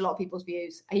changed a lot of people's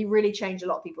views. He really changed a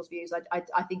lot of people's views.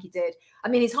 I think he did. I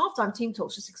mean, his halftime team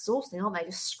talk's just exhausting, aren't they?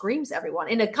 Just screams at everyone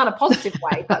in a kind of positive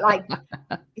way, but like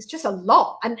it's just a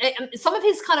lot. And some of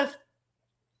his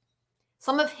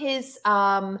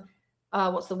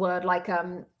what's the word? Like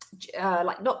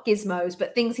not gizmos,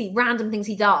 but random things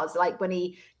he does, like when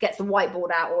he gets the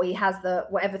whiteboard out or he has the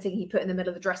whatever thing he put in the middle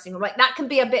of the dressing room. Like that can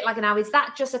be a bit like now, is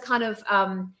that just a kind of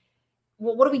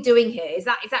what are we doing here? Is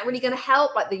that really going to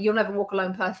help? Like the You'll Never Walk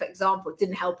Alone perfect example, it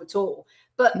didn't help at all.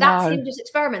 But that's him just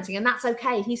experimenting, and that's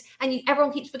okay.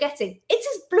 Everyone keeps forgetting. It's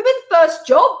his blooming first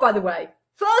job, by the way.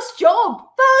 First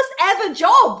ever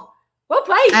job. Well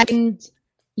played. And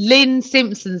Lynn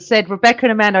Simpson said, Rebecca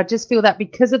and Amanda, I just feel that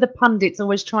because of the pundits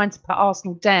always trying to put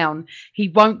Arsenal down, he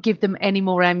won't give them any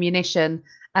more ammunition.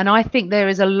 And I think there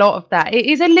is a lot of that. It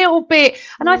is a little bit,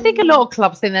 and I think a lot of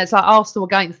clubs think that it's like Arsenal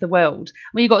against the world. I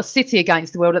mean, you've got City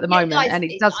against the world at the moment, and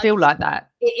it does feel like that.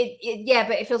 Yeah,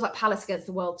 but it feels like Palace against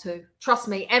the world too. Trust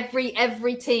me, every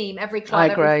team, every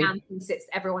club, every fan sits,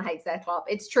 everyone hates their club.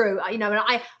 It's true, and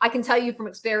I can tell you from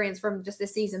experience from just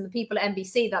this season, the people at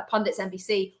NBC, that pundits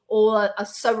NBC, all are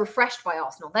so refreshed by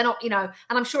Arsenal. They're not, and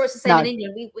I'm sure it's the same in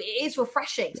England. It is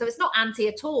refreshing, so it's not anti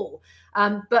at all.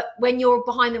 But when you're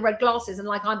behind the red glasses, and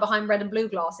like I'm behind red and blue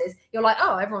glasses, you're like,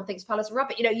 oh, everyone thinks Palace are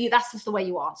rubbish. That's just the way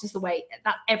you are. It's just the way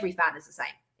that every fan is the same.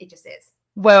 It just is.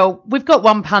 Well, we've got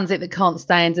one pundit that can't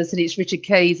stand us, and it's Richard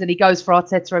Keys, and he goes for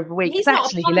Arteta every week. It's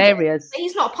actually hilarious.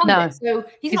 He's not a pundit, so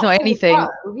he's not anything.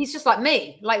 He's just like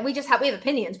me. Like we have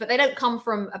opinions, but they don't come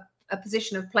from a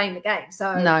position of playing the game.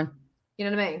 So no, you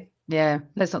know what I mean? Yeah.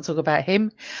 Let's not talk about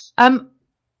him.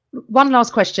 One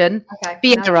last question. Okay.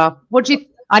 Vieira, what do you?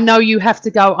 I know you have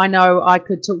to go. I know I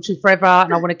could talk to you forever,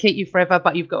 and I want to keep you forever,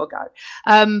 but you've got to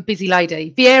go. Busy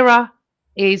lady. Vieira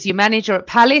is your manager at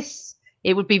Palace.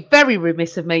 It would be very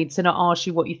remiss of me to not ask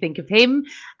you what you think of him.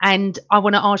 And I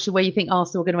want to ask you where you think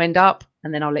Arsenal are going to end up,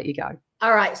 and then I'll let you go.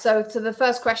 All right. So to the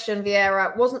first question,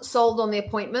 Vieira wasn't sold on the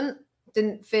appointment.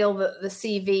 Didn't feel that the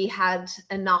CV had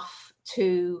enough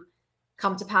to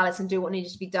come to Palace and do what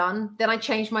needed to be done. Then I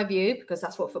changed my view, because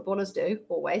that's what footballers do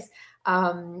always.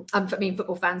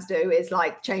 Football fans do, is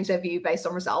like change their view based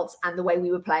on results. And the way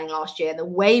we were playing last year and the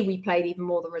way we played even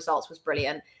more than results was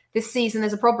brilliant. This season,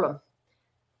 there's a problem.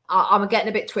 I'm getting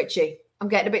a bit twitchy.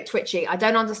 I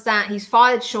don't understand. He's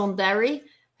fired Sean Derry,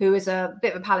 who is a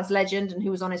bit of a Palace legend and who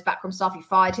was on his backroom staff. He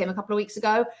fired him a couple of weeks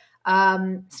ago.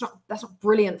 That's not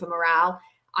brilliant for morale.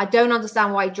 I don't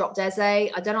understand why he dropped Eze. I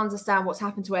don't understand what's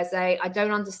happened to Eze. I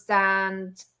don't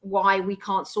understand why we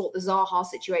can't sort the Zaha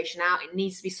situation out. It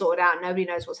needs to be sorted out. Nobody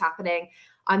knows what's happening.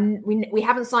 We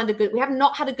have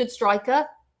not had a good striker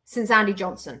since Andy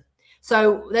Johnson.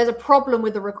 So there's a problem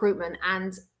with the recruitment,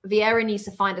 and Vieira needs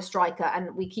to find a striker,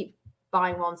 and we keep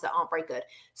buying ones that aren't very good.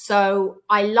 So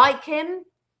I like him.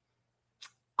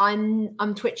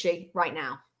 I'm twitchy right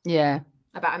now. Yeah.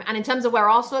 About him. And in terms of where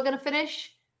Arsenal are going to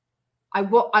finish, I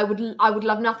would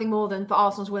love nothing more than for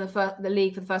Arsenal to win the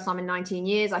league for the first time in 19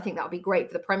 years. I think that would be great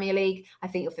for the Premier League. I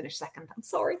think you'll finish second. I'm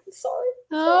sorry.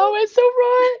 Oh, it's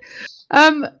all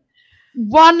right.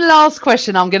 One last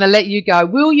question. I'm going to let you go.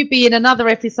 Will you be in another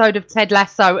episode of Ted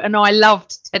Lasso? And I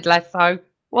loved Ted Lasso.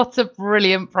 What a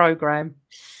brilliant program.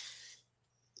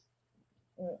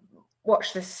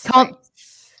 Watch this.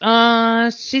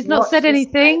 She's not said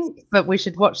anything, but we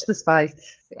should watch the space.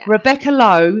 Yeah. Rebecca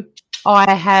Lowe,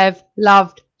 I have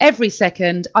loved every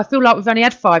second. I feel like we've only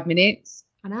had 5 minutes.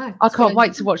 I know. I can't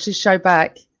wait to watch this show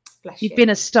back. Bless You've been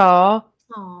a star.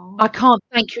 Aww. I can't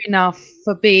thank you enough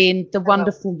for being the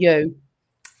wonderful you.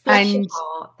 Bless your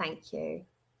heart. Thank you.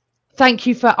 Thank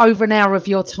you for over an hour of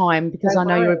your time, because I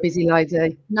know you're a busy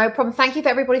lady. No problem. Thank you for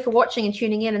everybody for watching and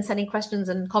tuning in and sending questions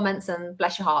and comments, and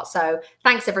bless your heart. So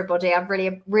thanks, everybody. I've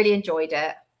really, really enjoyed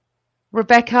it.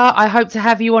 Rebecca, I hope to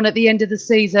have you on at the end of the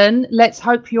season. Let's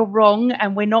hope you're wrong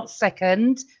and we're not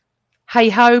second. Hey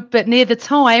ho, but near the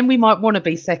time we might want to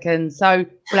be second. So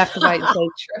we'll have to wait and see.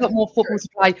 We've got more football to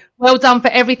play. Well done for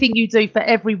everything you do for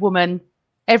every woman,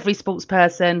 every sports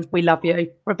person. We love you.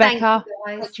 Rebecca,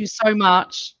 thank you so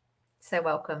much. So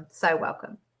welcome. So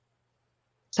welcome.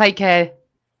 Take care.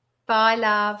 Bye,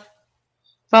 love.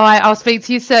 Bye. I'll speak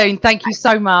to you soon. Thank you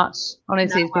so much.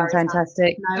 Honestly, it's been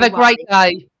fantastic. Have a great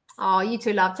day. Oh, you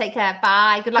too, love. Take care.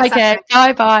 Bye. Good luck. Take care.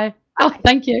 Bye. Oh,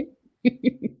 thank you.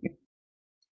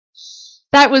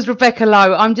 That was Rebecca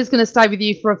Lowe. I'm just going to stay with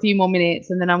you for a few more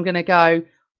minutes and then I'm going to go.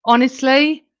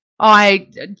 Honestly,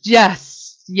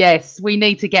 yes, we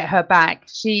need to get her back.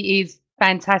 She is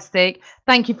fantastic.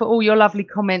 Thank you for all your lovely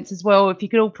comments as well. If you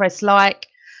could all press like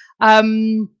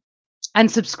and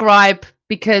subscribe,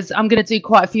 because I'm going to do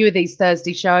quite a few of these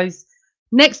Thursday shows.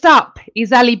 Next up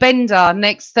is Ali Bender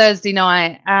next Thursday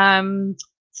night.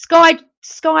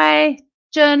 Sky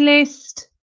journalist.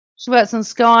 She works on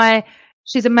Sky.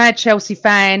 She's a mad Chelsea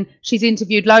fan. She's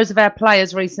interviewed loads of our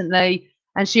players recently,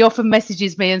 and she often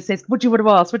messages me and says, "What do you want to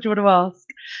ask? What do you want to ask?"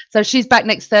 So she's back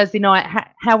next Thursday night.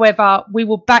 However,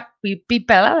 we'll be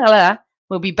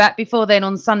back before then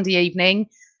on Sunday evening.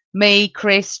 Me,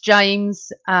 Chris,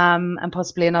 James, and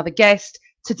possibly another guest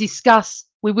to discuss.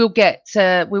 We will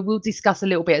discuss a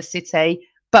little bit of City,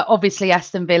 but obviously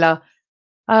Aston Villa.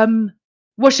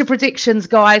 What's your predictions,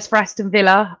 guys, for Aston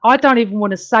Villa? I don't even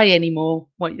want to say anymore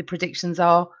what the predictions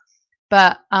are,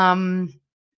 but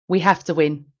we have to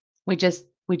win. We just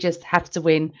have to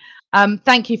win.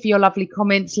 Thank you for your lovely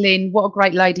comments, Lynn. What a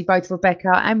great lady, both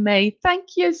Rebecca and me.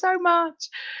 Thank you so much.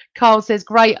 Carl says,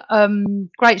 great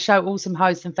show, awesome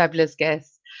host and fabulous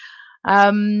guests.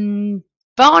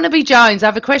 Barnaby Jones, I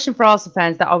have a question for Arsenal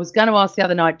fans that I was going to ask the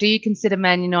other night. Do you consider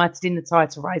Man United in the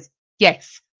title race?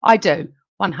 Yes, I do.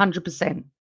 100%.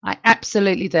 I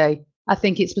absolutely do. I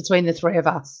think it's between the three of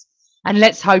us. And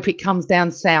let's hope it comes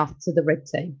down south to the red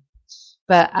team.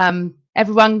 But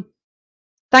everyone,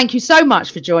 thank you so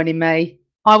much for joining me.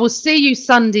 I will see you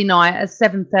Sunday night at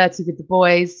 7:30 with the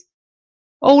boys.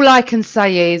 All I can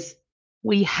say is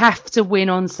we have to win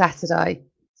on Saturday.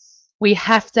 We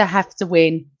have to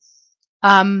win.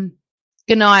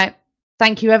 Good night.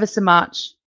 Thank you ever so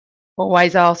much.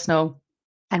 Always Arsenal.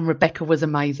 And Rebecca was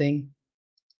amazing.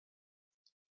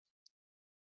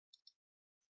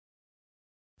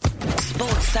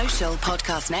 Sports Social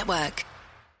Podcast Network.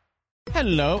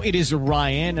 Hello, it is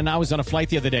Ryan, and I was on a flight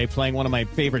the other day playing one of my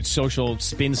favorite social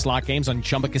spin slot games on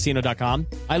ChumbaCasino.com.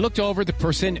 I looked over at the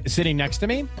person sitting next to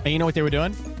me, and you know what they were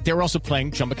doing? They were also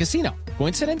playing Chumba Casino.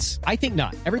 Coincidence? I think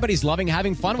not. Everybody's loving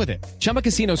having fun with it. Chumba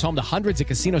Casino is home to hundreds of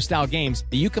casino-style games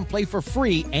that you can play for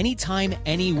free anytime,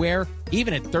 anywhere,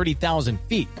 even at 30,000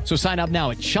 feet. So sign up now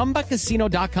at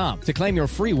ChumbaCasino.com to claim your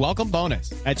free welcome bonus.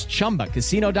 That's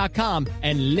ChumbaCasino.com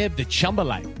and live the Chumba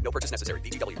life. No purchase necessary.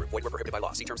 VGW. Void where prohibited by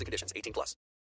law. See terms and conditions. 18+.